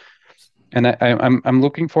 And I'm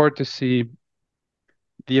looking forward to see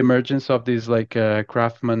the emergence of these like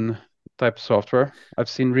craftsman type software. I've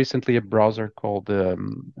seen recently a browser called I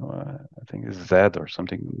think it's Z or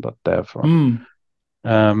something .dev, or Mm.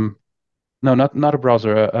 um, no, not a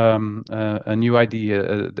browser, a new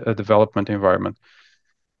idea, a development environment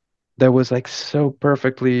that was like so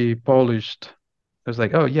perfectly polished. It was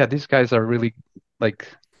like, oh yeah, these guys are really like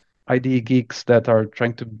IDE geeks that are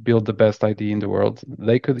trying to build the best IDE in the world.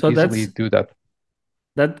 They could So easily do that.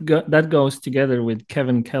 that goes together with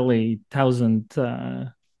Kevin Kelly 1,000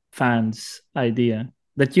 fans idea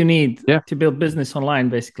that you need Yeah, to build business online.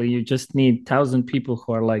 Basically, you just need 1,000 people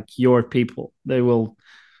who are like your people. They will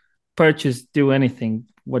purchase, do anything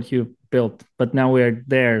what you built. But now we're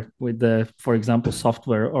there with the, for example,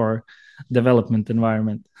 software or development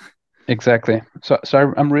environment. exactly. So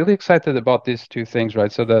I'm really excited about these two things,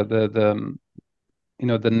 right? So the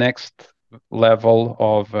next level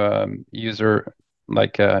of user,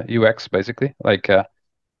 like UX, basically, like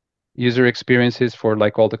user experiences for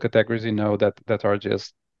like all the categories that are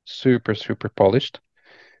just super super polished.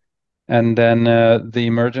 And then the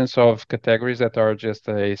emergence of categories that are just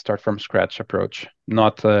a start from scratch approach,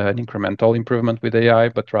 not an incremental improvement with AI,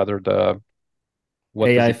 but rather the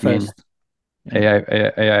what does AI it mean? first. Yeah.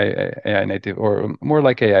 AI native, or more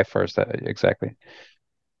like AI first, exactly.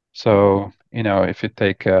 So, if you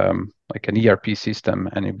take like an ERP system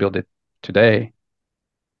and you build it today,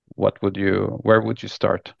 where would you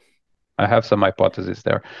start? I have some hypotheses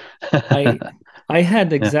there. I I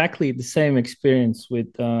had Yeah. exactly the same experience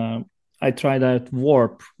with I tried out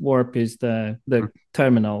Warp. Warp is the Mm.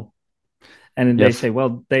 terminal, and they Yes. say,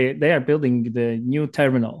 well, they are building the new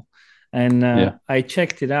terminal, and Yeah. I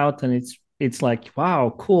checked it out, and it's like,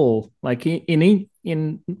 wow, cool. Like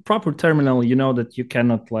in proper terminal, you know that you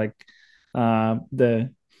cannot like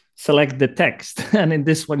the select the text, and in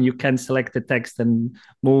this one you can select the text and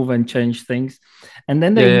move and change things, and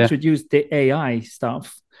then Yeah. they Yeah. introduced the AI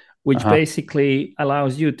stuff, which Uh-huh. basically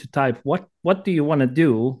allows you to type what do you want to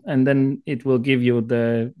do, and then it will give you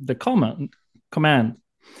the command.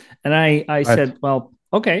 And I Right. said, well,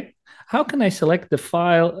 okay, how can I select the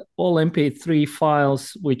file, all MP3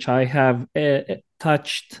 files, which I have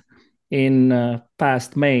touched in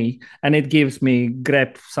past May, and it gives me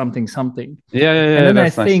grep something something. Yeah. Yeah. And Yeah. then I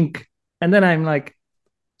That's nice. think, and then I'm like,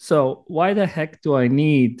 so why the heck do I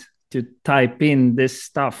need to type in this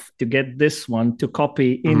stuff to get this one to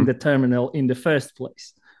copy in Hmm. the terminal in the first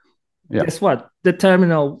place? Yeah. Guess what? The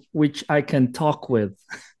terminal which I can talk with.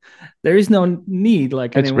 There is no need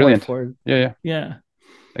like It's anymore brilliant. for, Yeah. Yeah. yeah.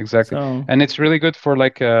 Exactly. So And it's really good for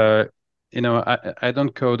like I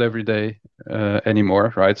don't code every day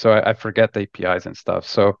anymore, right? So I forget APIs and stuff.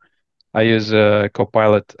 So I use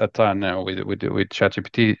Copilot a ton now with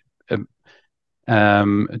ChatGPT,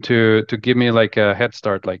 um, to give me like a head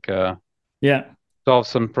start, like yeah, solve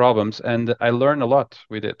some problems, and I learn a lot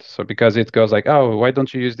with it. So because it goes like, oh, why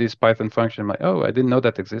don't you use this Python function? I'm like, oh, I didn't know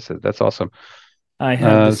that existed. That's awesome. I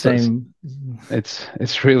have the So same.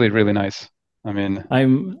 it's really really nice. I mean,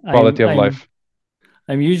 I'm I'm quality of I'm life.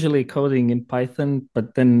 I'm usually coding in Python,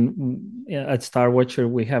 but then at Starwatcher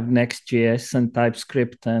we have Next.js and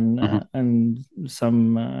TypeScript Hmm. and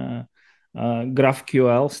some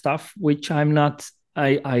GraphQL stuff, which I'm not.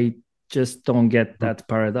 I just don't get that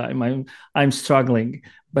paradigm. I'm struggling.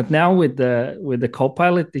 But now with the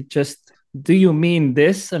Copilot, it just, do you mean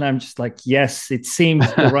this? And I'm just like, yes, it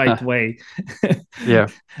seems the right way. Yeah,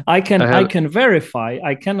 I I can I have. can verify.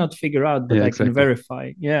 I cannot figure out, but Yeah, I can exactly.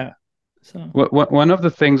 verify. Yeah. So One of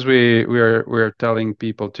the things we're telling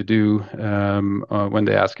people to do when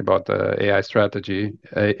they ask about the AI strategy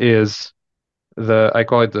is I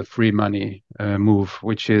call it the free money move,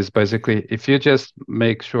 which is basically if you just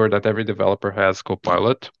make sure that every developer has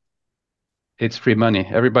Copilot, it's free money.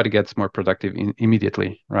 Everybody gets more productive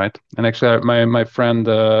immediately, right? And actually, my friend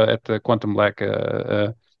at the Quantum Lab,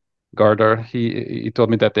 Gardner, he told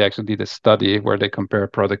me that they actually did a study where they compare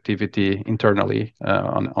productivity internally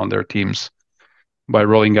on their teams by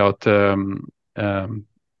rolling out um,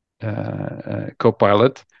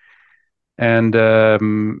 Copilot, and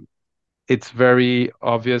it's very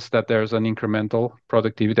obvious that there's an incremental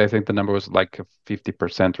productivity. I think the number was like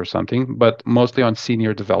 50% or something, but mostly on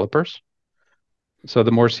senior developers. So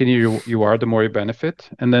the more senior you are, the more you benefit,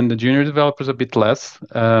 and then the junior developers a bit less.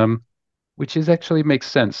 Which is actually makes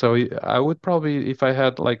sense. So I would probably, if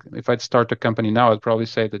I'd start a company now, I'd probably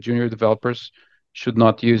say the junior developers should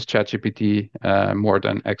not use ChatGPT more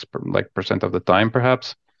than like percent of the time,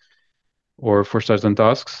 perhaps, or for certain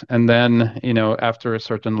tasks. And then, after a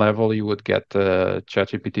certain level, you would get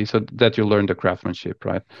ChatGPT so that you learn the craftsmanship,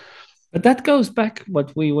 right? but that goes back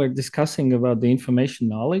what we were discussing about the information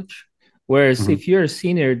knowledge. Whereas Hmm. if you're a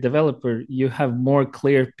senior developer, you have more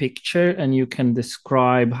clear picture and you can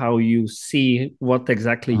describe how you see what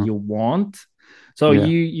exactly Hmm. you want. So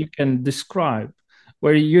Yeah, you can describe.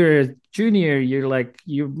 Where you're a junior, you're like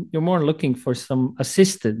you're more looking for some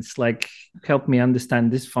assistance, like help me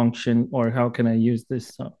understand this function or how can I use this.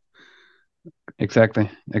 So exactly.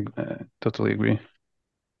 Totally agree.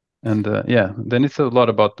 And yeah, then it's a lot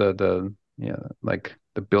about the yeah, like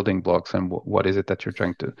the building blocks and what is it that you're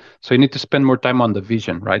trying to. So you need to spend more time on the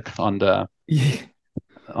vision, right? yeah.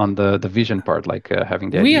 On the vision part, like having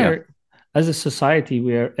the We idea. are, as a society,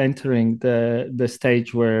 we are entering the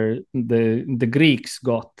stage where the Greeks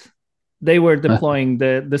got. They were deploying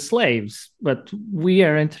the slaves, but we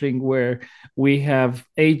are entering where we have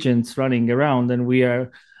agents running around and we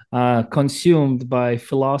are consumed by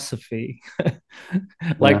philosophy.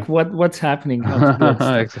 Yeah. Like what's happening, how to do it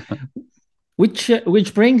stuff.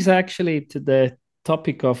 Which brings actually to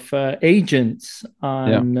topic of agents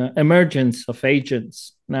Yeah. on emergence of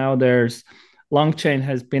agents. Now there's Longchain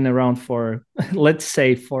has been around for let's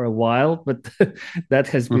say for a while, but that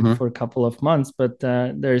has been Hmm. for a couple of months. But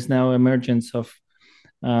there's now emergence of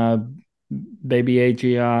uh, Baby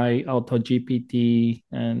AGI, Auto GPT,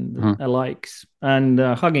 and Hmm. alikes. And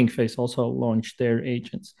Hugging Face also launched their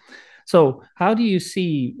agents. So, how do you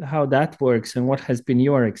see how that works, and what has been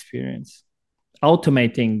your experience?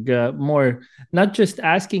 Automating more, not just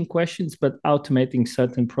asking questions, but automating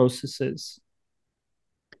certain processes.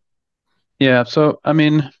 Yeah. So, I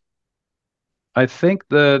mean, I think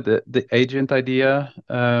the agent idea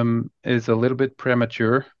is a little bit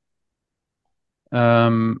premature,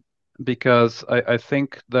 um, because I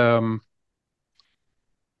think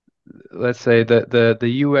let's say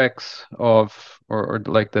the UX of, or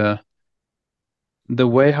like the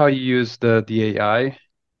way how you use the AI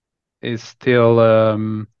is still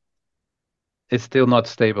not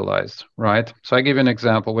stabilized, right? So I give you an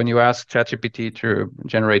example. When you ask ChatGPT to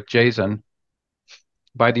generate JSON,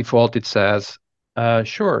 by default it says,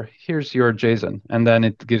 sure, here's your JSON, and then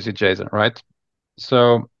it gives you JSON, right?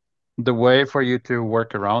 So the way for you to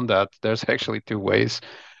work around that, there's actually two ways.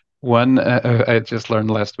 One, I just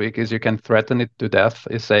learned last week, is you can threaten it to death.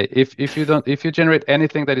 You say, if you generate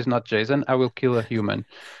anything that is not JSON, I will kill a human,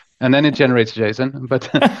 and then it generates JSON. But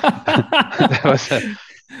that was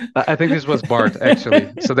I think this was Bart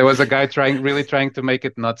actually. So there was a guy really trying to make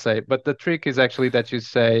it not say. But the trick is actually that you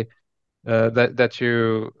say that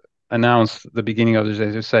you announce the beginning of the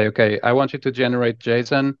JSON. You say, okay, I want you to generate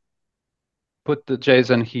JSON. Put the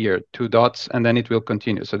JSON here, two dots, and then it will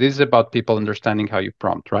continue. So this is about people understanding how you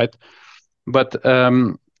prompt, right? But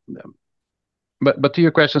but to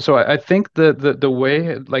your question, so I think the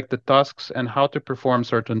way, like the tasks and how to perform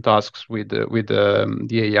certain tasks with the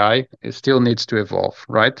AI, it still needs to evolve,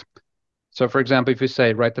 right? So for example, if you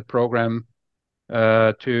say write a program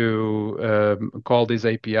to call this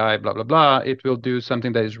API, blah blah blah, it will do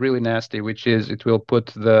something that is really nasty, which is it will put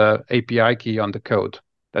the API key on the code.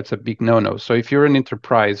 That's a big no-no. So if you're an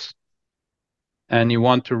enterprise and you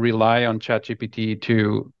want to rely on ChatGPT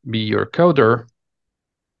to be your coder,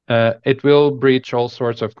 it will breach all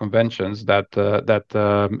sorts of conventions that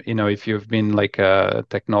if you've been like a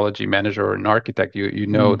technology manager or an architect, you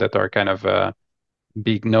know Mm. that are kind of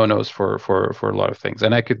big no-nos for a lot of things.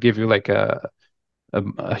 And I could give you like a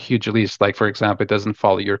huge list. Like for example, it doesn't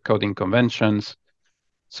follow your coding conventions.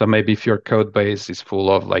 So maybe if your code base is full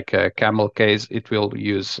of like a camel case, it will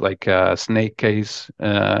use like a snake case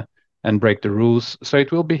and break the rules. So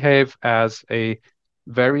it will behave as a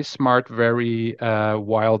very smart, very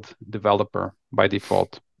wild developer by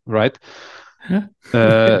default, right?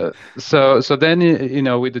 So then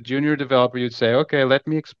with the junior developer, you'd say, okay, let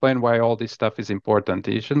me explain why all this stuff is important.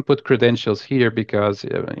 You shouldn't put credentials here because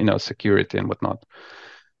security and whatnot.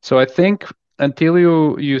 So I think until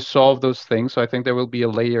you solve those things, so I think there will be a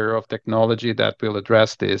layer of technology that will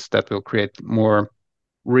address this, that will create more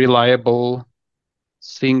reliable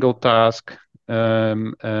single task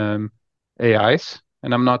AIs.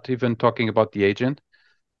 And I'm not even talking about the agent.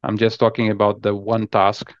 I'm just talking about the one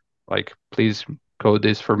task, like please code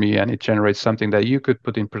this for me, and it generates something that you could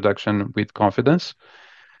put in production with confidence.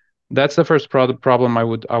 That's the first problem I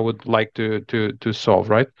would like to solve,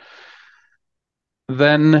 right?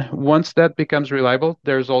 Then once that becomes reliable,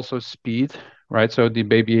 there's also speed, right? So the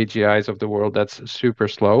baby AGIs of the world, that's super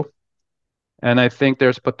slow. And I think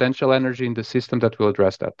there's potential energy in the system that will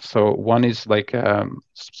address that. So one is like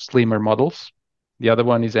slimmer models. The other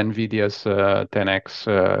one is NVIDIA's 10x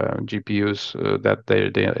GPUs that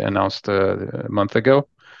they announced a month ago.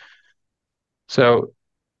 So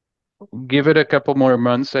give it a couple more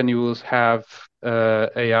months and you will have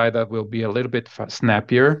AI that will be a little bit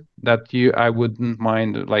snappier, that I wouldn't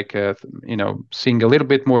mind like seeing a little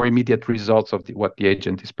bit more immediate results of what the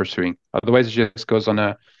agent is pursuing. Otherwise it just goes on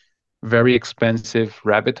a very expensive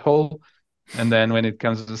rabbit hole, and then when it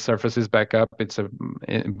comes to surfaces back up, it's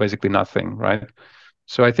basically nothing, right?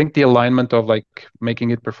 So I think the alignment of like making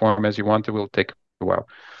it perform as you want it will take a while.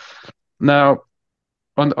 Now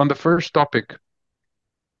on the first topic,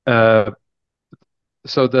 uh,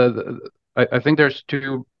 so I think there's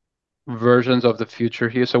two versions of the future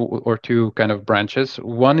here, so or two kind of branches.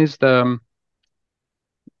 One is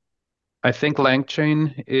I think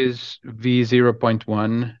LangChain is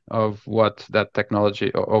V0.1 of what that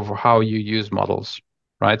technology of how you use models,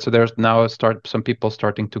 right? So there's now some people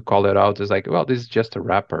starting to call it out as like, well, this is just a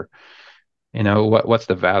wrapper. What's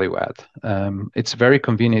the value add? It's very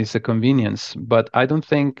convenient. It's a convenience, but I don't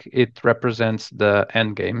think it represents the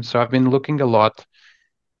end game. So I've been looking a lot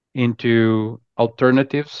into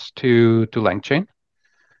alternatives to LangChain.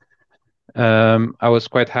 I was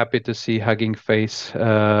quite happy to see Hugging Face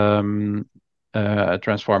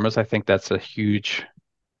transformers. I think that's a huge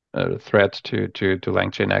threat to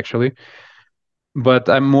LangChain actually. But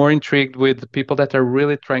I'm more intrigued with the people that are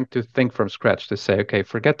really trying to think from scratch to say, okay,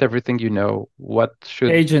 forget everything you know.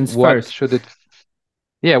 Agents What first. should it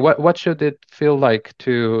yeah, what should it feel like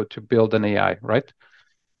to build an AI, right?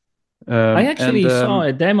 I And actually saw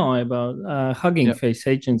a demo about Hugging yeah, Face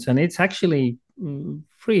agents, and it's actually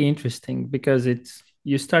pretty interesting because it's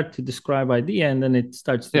you start to describe idea, and then it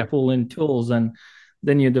starts to yeah. pull in tools, and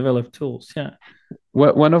then you develop tools. Yeah.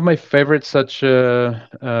 One of my favorite such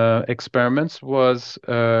experiments was,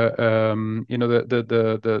 you know,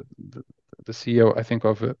 the CEO, I think,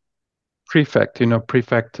 of Prefect. You know,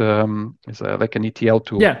 Prefect is like an ETL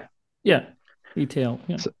tool. Yeah. Yeah. ETL.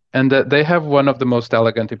 Yeah. And they have one of the most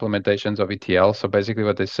elegant implementations of ETL. So basically,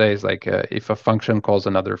 what they say is like if a function calls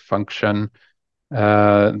another function,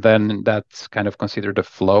 then that's kind of considered a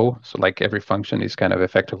flow. So like every function is kind of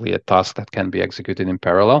effectively a task that can be executed in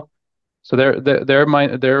parallel. So their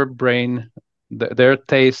mind, their brain, their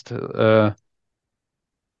taste,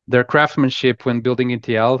 their craftsmanship when building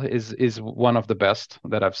ETL is one of the best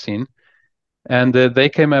that I've seen. And they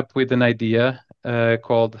came up with an idea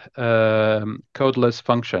called codeless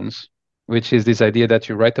functions, which is this idea that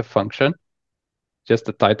you write a function, just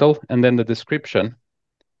the title, and then the description,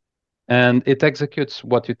 and it executes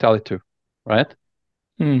what you tell it to, right?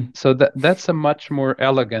 Hmm. So that's a much more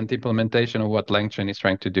elegant implementation of what LangChain is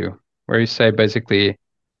trying to do, where you say basically,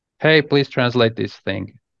 hey, please translate this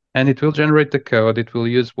thing. And it will generate the code. It will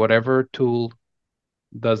use whatever tool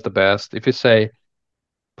does the best. If you say,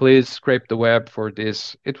 please scrape the web for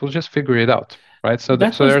this, it will just figure it out, right? So,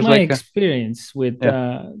 That so was there's my like a, experience with.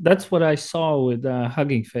 yeah, That's what I saw with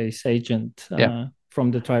Hugging Face agent yeah.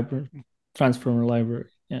 from the transformer library.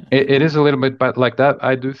 Yeah. It is a little bit but like that.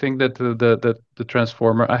 I do think that the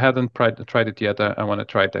transformer, I haven't tried it yet. I want to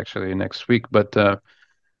try it actually next week. But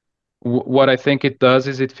what I think it does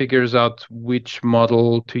is it figures out which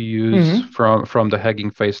model to use Hmm. from the Hugging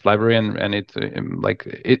Face library, and it like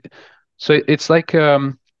it. So it's like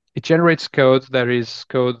it generates code that is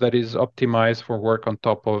optimized for work on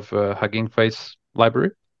top of Hugging Face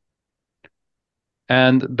library,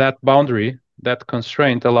 and that boundary, that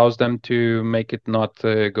constraint, allows them to make it not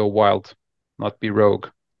go wild, not be rogue.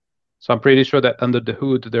 So I'm pretty sure that under the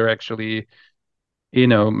hood, they're actually, you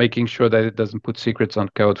know, making sure that it doesn't put secrets on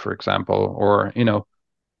code, for example, or you know,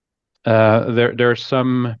 there are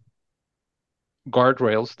some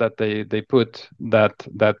guardrails that they put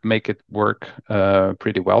that make it work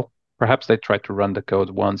pretty well. Perhaps they try to run the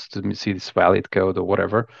code once to see this valid code or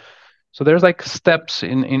whatever. So there's like steps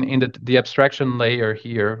in the abstraction layer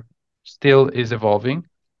here still is evolving.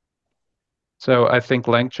 So I think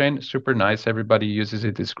LangChain super nice. Everybody uses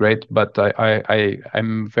it. It's great, but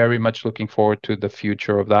I'm very much looking forward to the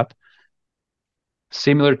future of that.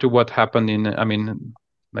 Similar to what happened in, I mean,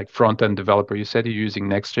 like front end developer. You said you're using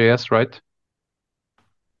Next.js, right?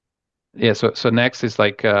 Yeah. So Next is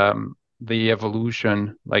like the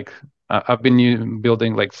evolution. Like I've been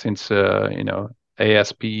building like since you know,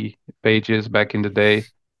 ASP pages back in the day.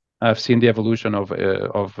 I've seen the evolution of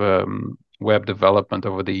web development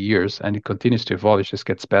over the years, and it continues to evolve. It just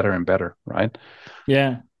gets better and better, right?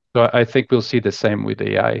 Yeah. So I think we'll see the same with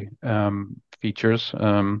AI features.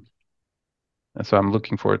 And so I'm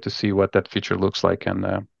looking forward to see what that feature looks like. And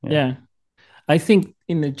yeah, Yeah. I think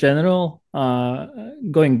in the general,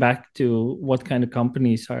 going back to what kind of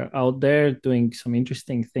companies are out there doing some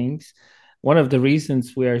interesting things, one of the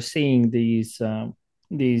reasons we are seeing these uh,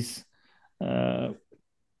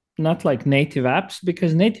 not like native apps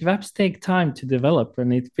because native apps take time to develop,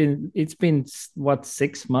 and it's been what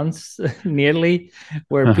 6 months nearly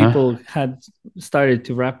where uh-huh. people had started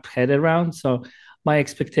to wrap head around. So my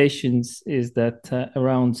expectations is that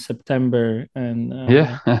around September and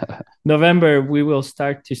Yeah, November, we will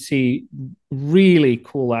start to see really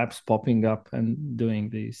cool apps popping up and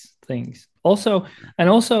doing these things. Also,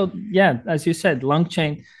 yeah, as you said,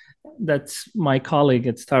 LangChain, that's my colleague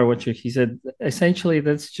at Starwatcher. He said essentially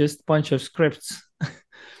that's just a bunch of scripts.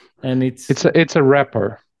 And it's a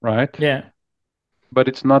wrapper, right? yeah, But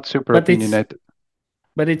it's not super but it's opinionated.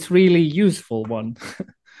 but it's really useful one.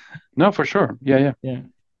 No, for sure. Yeah, yeah. Yeah,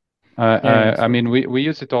 I, yeah. I So mean, we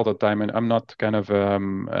use it all the time, and I'm not kind of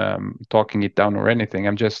talking it down or anything.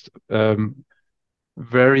 I'm just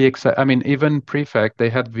very excited. I mean, even Prefect, they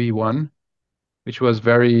had V1, which was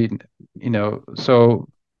very, you know, so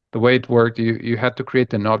the way it worked, you had to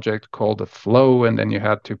create an object called a flow, and then you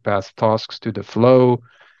had to pass tasks to the flow.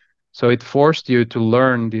 So it forced you to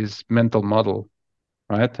learn this mental model,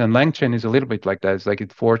 right? And LangChain is a little bit like that. It's like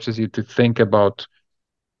it forces you to think about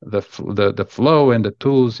the flow and the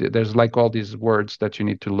tools. There's like all these words that you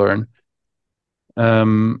need to learn.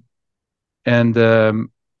 Um, and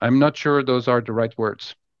I'm not sure those are the right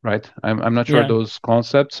words, right? I'm not sure Yeah. those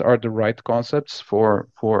concepts are the right concepts for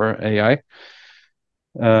AI.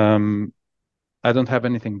 Um, I don't have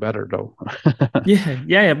anything better though.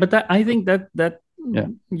 Yeah. But I think that Yeah.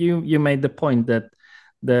 you made the point that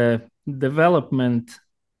the development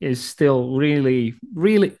is still really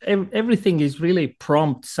everything is really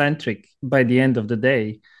prompt centric by the end of the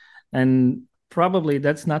day, and probably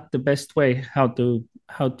that's not the best way how to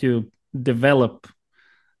develop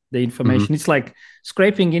the Hmm. information. It's like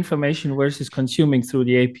scraping information versus consuming through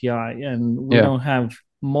the API, and we Yeah. don't have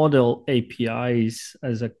model APIs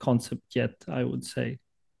as a concept yet, I would say.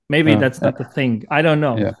 Maybe No. that's not the thing. I don't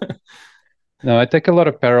know. Yeah. No, I take a lot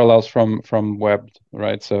of parallels from web,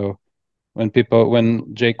 right? So when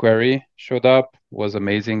jQuery showed up, was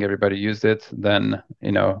amazing. Everybody used it. Then,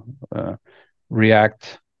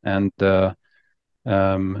 React and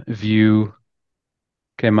Vue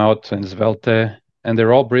came out and Svelte, and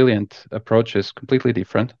they're all brilliant approaches, completely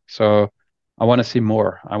different. So I want to see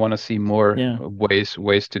more. I want to see more Yeah.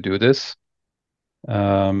 ways to do this.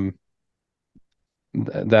 Um,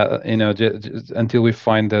 that until we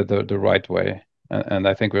find the right way, and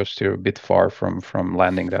I think we're still a bit far from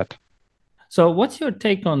landing that. So, what's your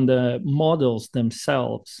take on the models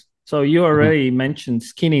themselves? So, you Mhm. already mentioned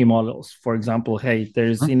skinny models. For example, hey,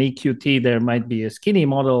 there's Mhm. in EQT, there might be a skinny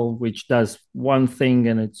model which does one thing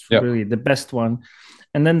and it's Yeah. really the best one.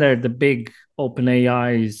 And then there are the big open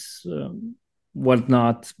AIs,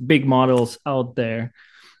 whatnot, big models out there.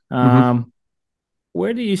 Hmm. Um,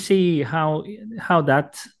 where do you see how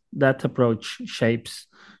that approach shapes?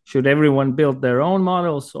 Should everyone build their own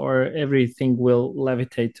models, or everything will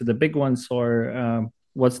levitate to the big ones, or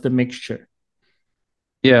what's the mixture?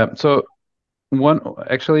 Yeah. So one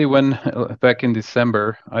actually, when back in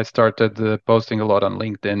December, I started posting a lot on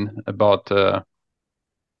LinkedIn about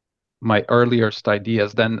my earliest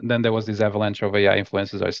ideas. Then there was this avalanche of AI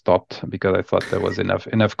influences. I stopped because I thought there was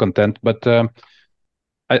enough content. But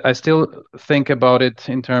I still think about it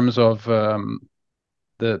in terms of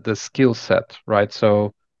the skill set, right?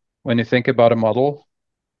 So when you think about a model,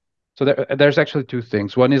 so there's actually two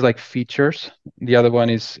things. One is like features. The other one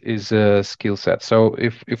is a skill set. So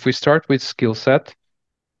if we start with skill set,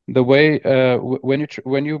 the way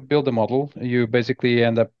when you build a model, you basically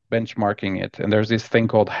end up benchmarking it. And there's this thing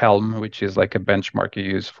called Helm, which is like a benchmark you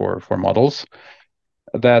use for models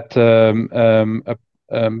that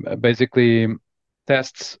basically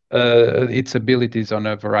tests its abilities on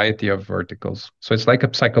a variety of verticals. So it's like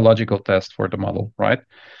a psychological test for the model, right?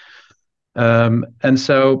 And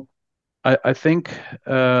so I think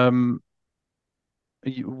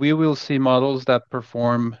we will see models that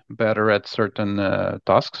perform better at certain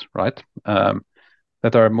tasks, right?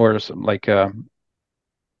 That are more like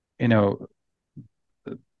you know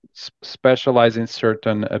specialize in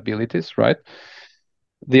certain abilities, right?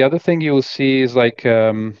 The other thing you will see is like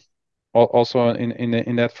also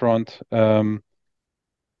in that front,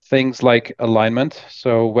 things like alignment.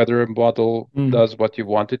 So whether a model Mm, does what you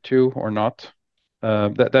want it to or not.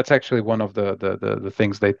 That's actually one of the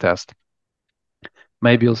things they test.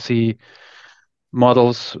 Maybe you'll see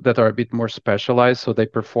models that are a bit more specialized, so they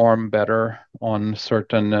perform better on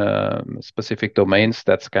certain specific domains.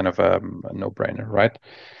 That's kind of a no-brainer, right?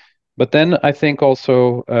 But then I think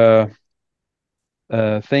also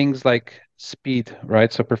things like speed,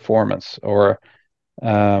 right? So performance or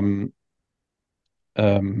um,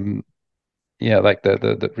 um, yeah, like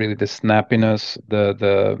the really the snappiness,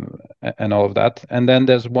 and all of that. And then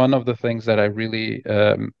there's one of the things that I really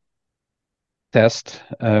test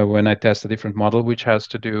when I test a different model, which has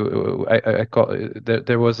to do. I call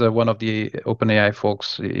there was one of the OpenAI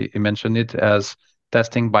folks. He mentioned it as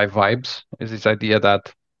testing by vibes. Is this idea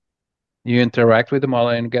that you interact with the model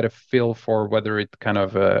and get a feel for whether it kind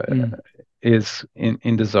of mm. is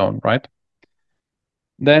in the zone, right?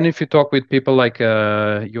 Then, if you talk with people like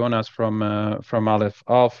Jonas from Aleph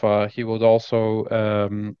Alpha, he would also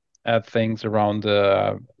add things around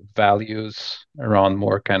values, around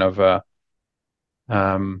more kind of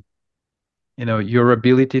um, your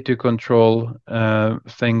ability to control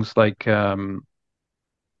things like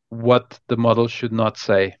what the model should not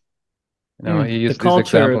say. He The used this culture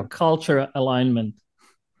example. culture alignment.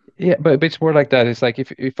 Yeah, but it's more like that. It's like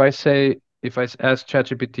if I ask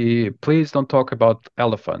ChatGPT, please don't talk about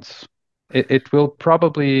elephants, it will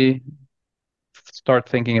probably start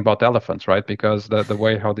thinking about elephants, right? Because the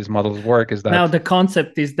way how these models work is Now that, the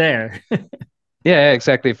concept is there. yeah,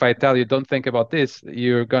 exactly. If I tell you don't think about this,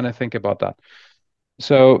 you're gonna think about that.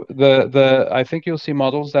 So the I think you'll see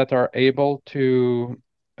models that are able to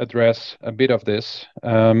address a bit of this.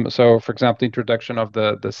 So, for example, the introduction of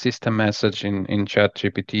the system message in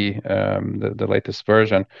ChatGPT, the latest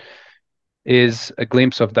version, is a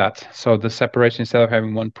glimpse of that. So the separation, instead of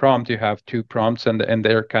having one prompt, you have two prompts, and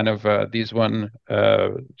they're kind of this one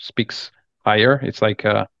speaks higher. It's like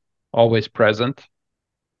always present.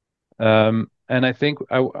 And I think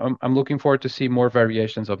I'm looking forward to see more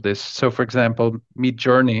variations of this. So, for example,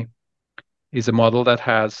 Midjourney is a model that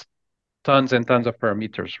has tons and tons of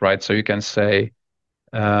parameters, right? So you can say,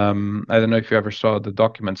 I don't know if you ever saw the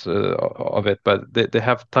documents of it, but they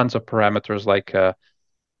have tons of parameters like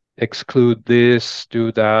exclude this,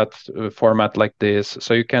 do that, format like this.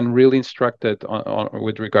 So you can really instruct it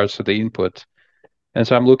with regards to the input. And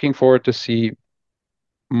so I'm looking forward to see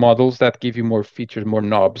models that give you more features, more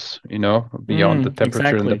knobs, beyond the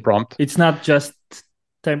temperature and the Exactly. prompt. It's not just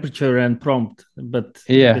temperature and prompt, but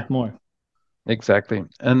a Yeah, bit more. exactly.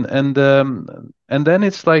 And then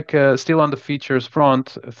it's like still on the features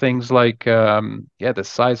front, things like the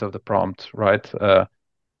size of the prompt, right?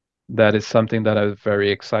 That is something that is very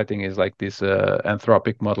exciting. Is like this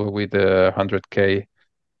Anthropic model with 100K.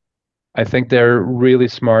 I think they're really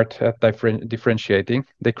smart at differentiating.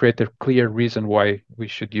 They create a clear reason why we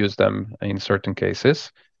should use them in certain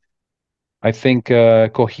cases. I think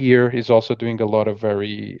Cohere is also doing a lot of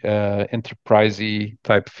very enterprisey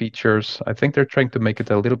type features. I think they're trying to make it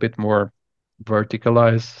a little bit more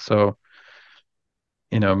verticalized. So,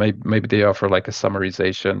 maybe they offer like a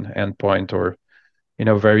summarization endpoint or,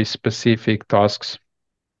 very specific tasks.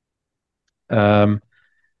 Um,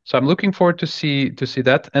 so I'm looking forward to see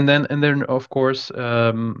that. And then of course,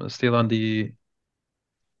 still on the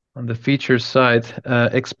feature side,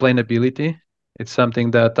 explainability. It's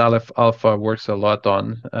something that Aleph Alpha works a lot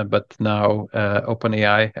on, but now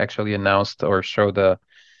OpenAI actually announced or showed a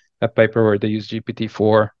paper where they use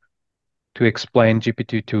GPT-4 to explain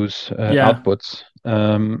GPT-2's Yeah. outputs.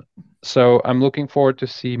 So I'm looking forward to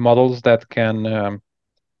see models that can.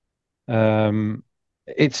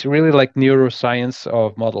 It's really like neuroscience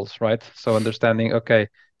of models, right? So understanding, okay,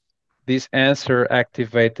 this answer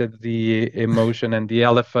activated the emotion and the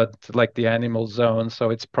elephant, like the animal zone. So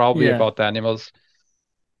it's probably Yeah. about animals.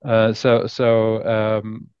 So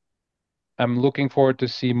I'm looking forward to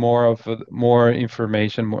see more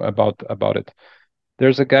information about it.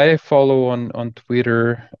 There's a guy I follow on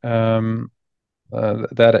Twitter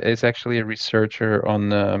that is actually a researcher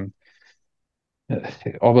on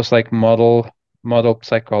almost like model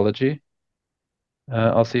psychology.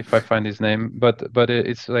 I'll see if I find his name, but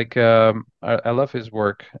it's like I love his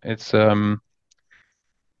work. It's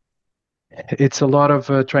a lot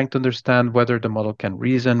of trying to understand whether the model can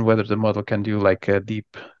reason, whether the model can do like a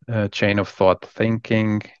deep chain of thought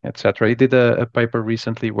thinking, etc. He did a paper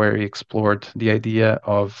recently where he explored the idea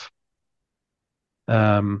of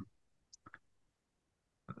um,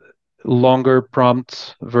 longer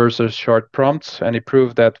prompts versus short prompts, and he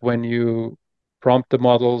proved that when you prompt the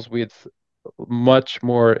models with much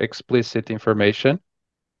more explicit information,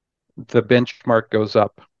 the benchmark goes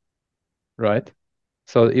up, right?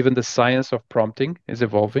 So even the science of prompting is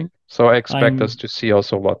evolving. So I expect us I'm to see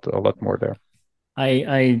also a lot more there.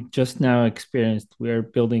 I just now experienced we're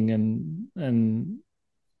building an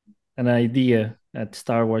idea at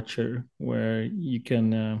Starwatcher where you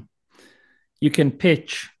can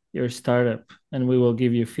pitch your startup and we will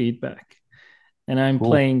give you feedback. And I'm Cool.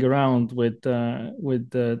 playing around with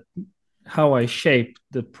the how I shape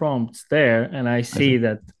the prompts there, and I I see. see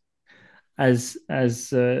that as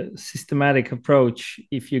a systematic approach,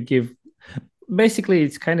 if you give basically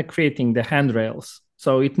it's kind of creating the handrails,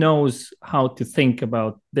 so it knows how to think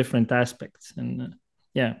about different aspects, and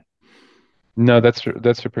yeah. No, that's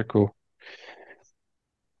super cool.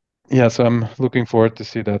 Yeah, so I'm looking forward to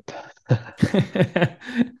see that.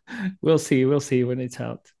 We'll see when it's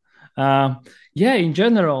out. uh, yeah, in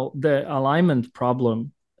general the alignment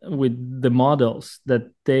problem with the models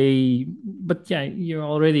that they, but yeah, you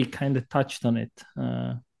already kind of touched on it,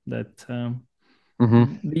 that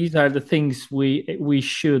hmm these are the things we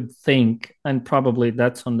should think, and probably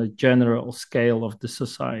that's on the general scale of the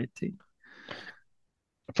society.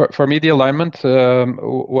 For me, the alignment,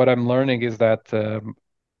 what I'm learning is that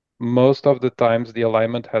most of the times the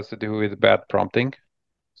alignment has to do with bad prompting.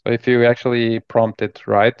 So if you actually prompt it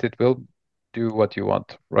right, it will do what you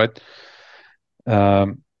want, right?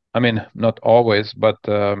 I mean, not always, but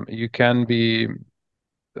you can be.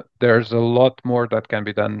 there's a lot more that can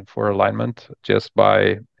be done for alignment just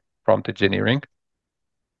by prompt engineering.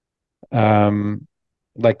 Um,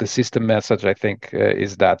 like the system message, I think,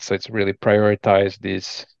 is that. So it's really prioritize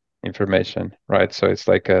this information, right? So it's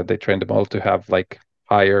like they train the model to have like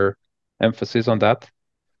higher emphasis on that,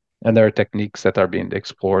 and there are techniques that are being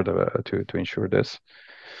explored to ensure this.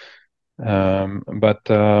 But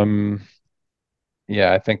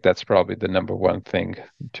yeah, I think that's probably the number one thing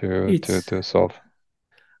It's to solve.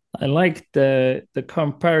 I like the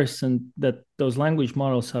comparison that those language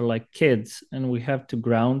models are like kids, and we have to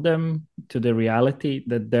ground them to the reality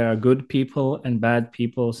that there are good people and bad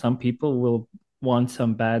people. Some people will want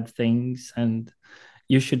some bad things, and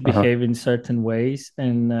you should Uh-huh. behave in certain ways.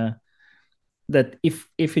 And that if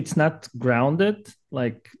it's not grounded,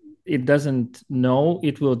 like it doesn't know,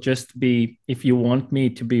 it will just be, if you want me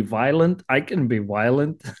to be violent, I can be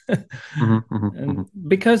violent. Mhm, mhm, And mhm.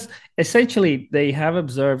 because essentially they have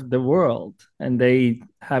observed the world and they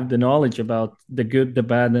have the knowledge about the good, the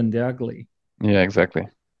bad, and the ugly. Yeah, exactly.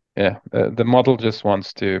 Yeah, the model just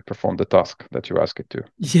wants to perform the task that you ask it to,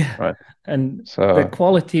 Yeah. right? And the So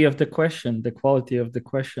quality of the question, the quality of the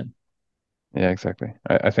question. yeah, exactly.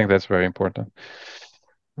 I think that's very important.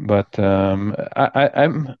 But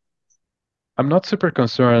I'm not super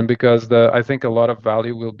concerned because the I think a lot of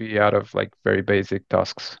value will be out of like very basic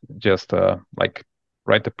tasks, just like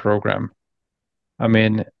write the program. I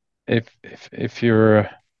mean,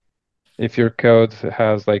 if your code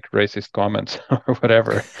has like racist comments or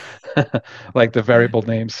whatever, like the variable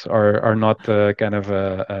names are not kind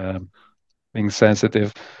of being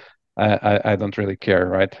sensitive, I don't really care,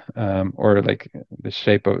 right? Or like the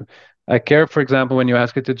shape of. I care, for example, when you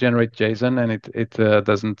ask it to generate JSON and it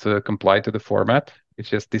doesn't comply to the format. It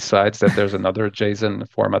just decides that there's another JSON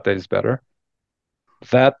format that is better.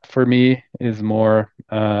 That for me is more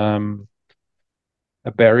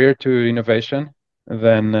a barrier to innovation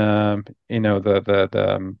than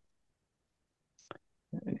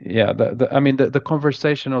yeah I mean the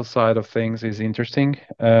conversational side of things is interesting.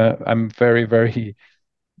 I'm very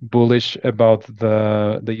bullish about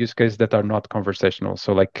the use cases that are not conversational,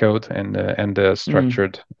 so like code and the Mm.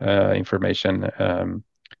 structured information.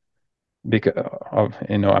 Because of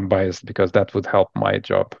I'm biased because that would help my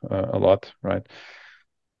job a lot, right?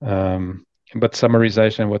 um, but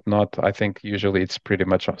summarization whatnot, I think usually it's pretty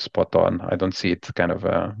much spot on. I don't see it kind of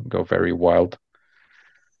go very wild.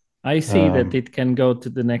 I see that um, it can go to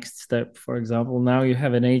the next step. For example, now you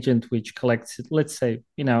have an agent which collects, let's say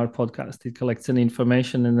in our podcast, it collects an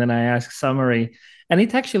information and then I ask summary and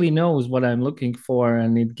it actually knows what I'm looking for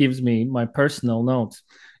and it gives me my personal notes.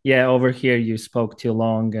 Yeah, over here you spoke too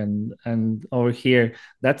long and over here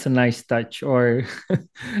that's a nice touch or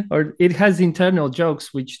or it has internal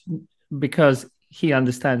jokes which because he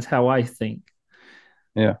understands how I think.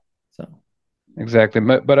 yeah. So, Exactly,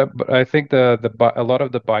 but I think a lot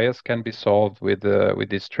of the bias can be solved with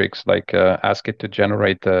these tricks, like ask it to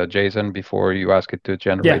generate JSON before you ask it to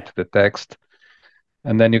yeah. generate the text,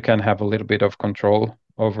 and then you can have a little bit of control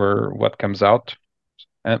over what comes out.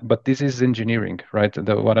 But this is engineering, right?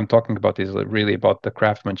 What I'm talking about is really about the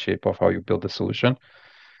craftsmanship of how you build the solution.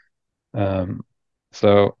 Um,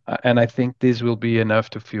 and I think this will be enough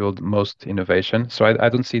to fuel most innovation. So I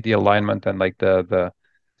don't see the alignment and like the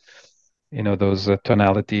those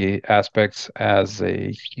tonality aspects as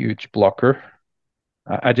a huge blocker.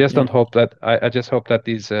 I just Yeah. don't hope that I just hope that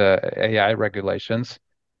these AI regulations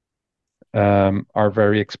are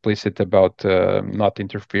very explicit about not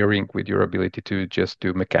interfering with your ability to just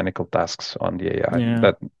do mechanical tasks on the AI. Yeah.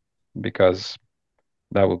 That because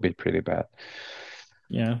that would be pretty bad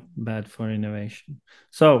Yeah, bad for innovation.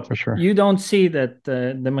 So for sure. you don't see that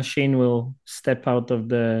the machine will step out of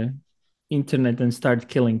the internet and start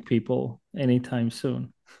killing people anytime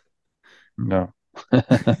soon. No.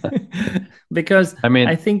 Because I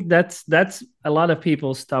I mean, think that's a lot of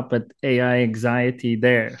people stop at AI anxiety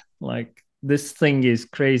there. Like this thing is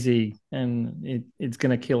crazy and it's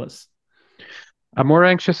gonna kill us. I'm more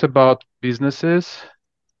anxious about businesses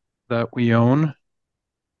that we own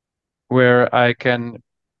where I can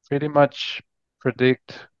pretty much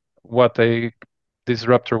predict what a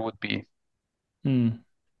disruptor would be. Hmm.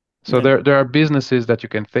 So Yeah, there are businesses that you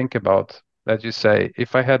can think about that you say,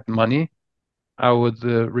 if I had money, I would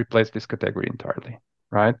replace this category entirely,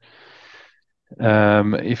 right?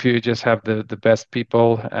 If you just have the best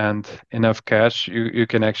people and enough cash, you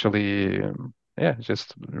can actually yeah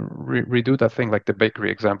just redo that thing like the bakery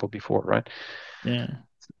example before, right? yeah,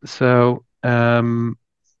 So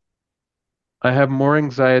I have more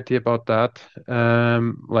anxiety about that.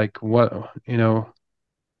 Like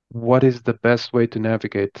what is the best way to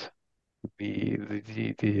navigate?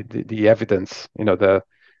 the evidence, the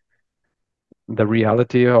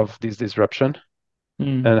reality of this disruption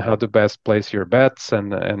and how to best place your bets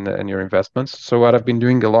and your investments. So what I've been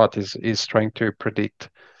doing a lot is trying to predict,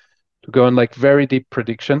 to go on like very deep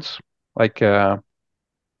predictions, like 10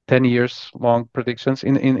 years long predictions.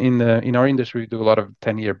 In our industry, we do a lot of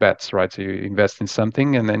 10-year bets, right? So you invest in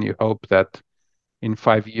something and then you hope that in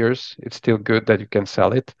 5 years it's still good, that you can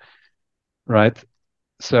sell it, right?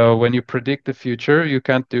 So when you predict the future, you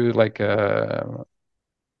can't do like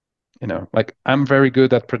like I'm very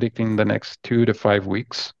good at predicting the next 2 to 5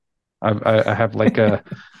 weeks. I have like a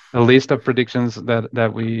list of predictions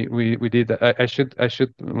that we did. I should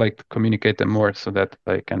like communicate them more so that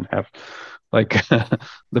I can have like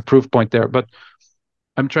the proof point there. But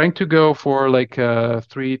I'm trying to go for like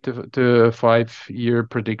 3 to 5 year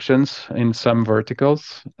predictions in some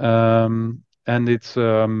verticals. And it's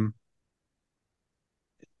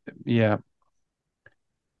yeah,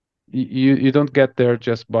 you don't get there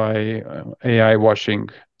just by AI washing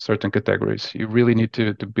certain categories. You really need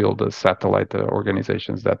to build a satellite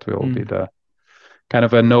organizations that will be the kind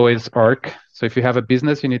of a Noah's Ark. So if you have a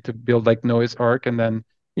business, you need to build like Noah's Ark and then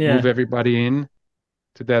move Yeah. everybody in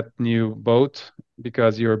to that new boat,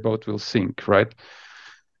 because your boat will sink, right?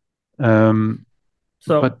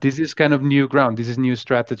 So But this is kind of new ground. This is new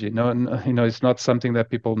strategy. No, it's not something that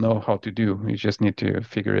people know how to do. You just need to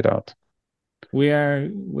figure it out. we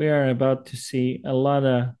are about to see a lot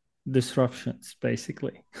of disruptions,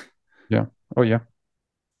 basically. Yeah. Oh yeah.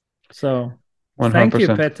 So thank you,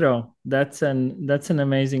 100%. Petro. That's an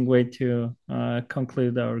amazing way to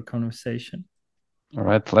conclude our conversation. All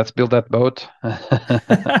right, let's build that boat.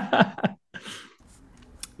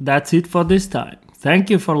 That's it for this time. Thank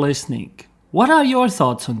you for listening. What are your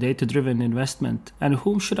thoughts on data-driven investment and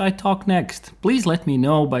whom should I talk next? Please let me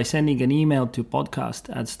know by sending an email to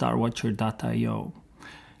podcast@starwatcher.io.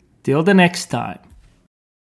 Till the next time.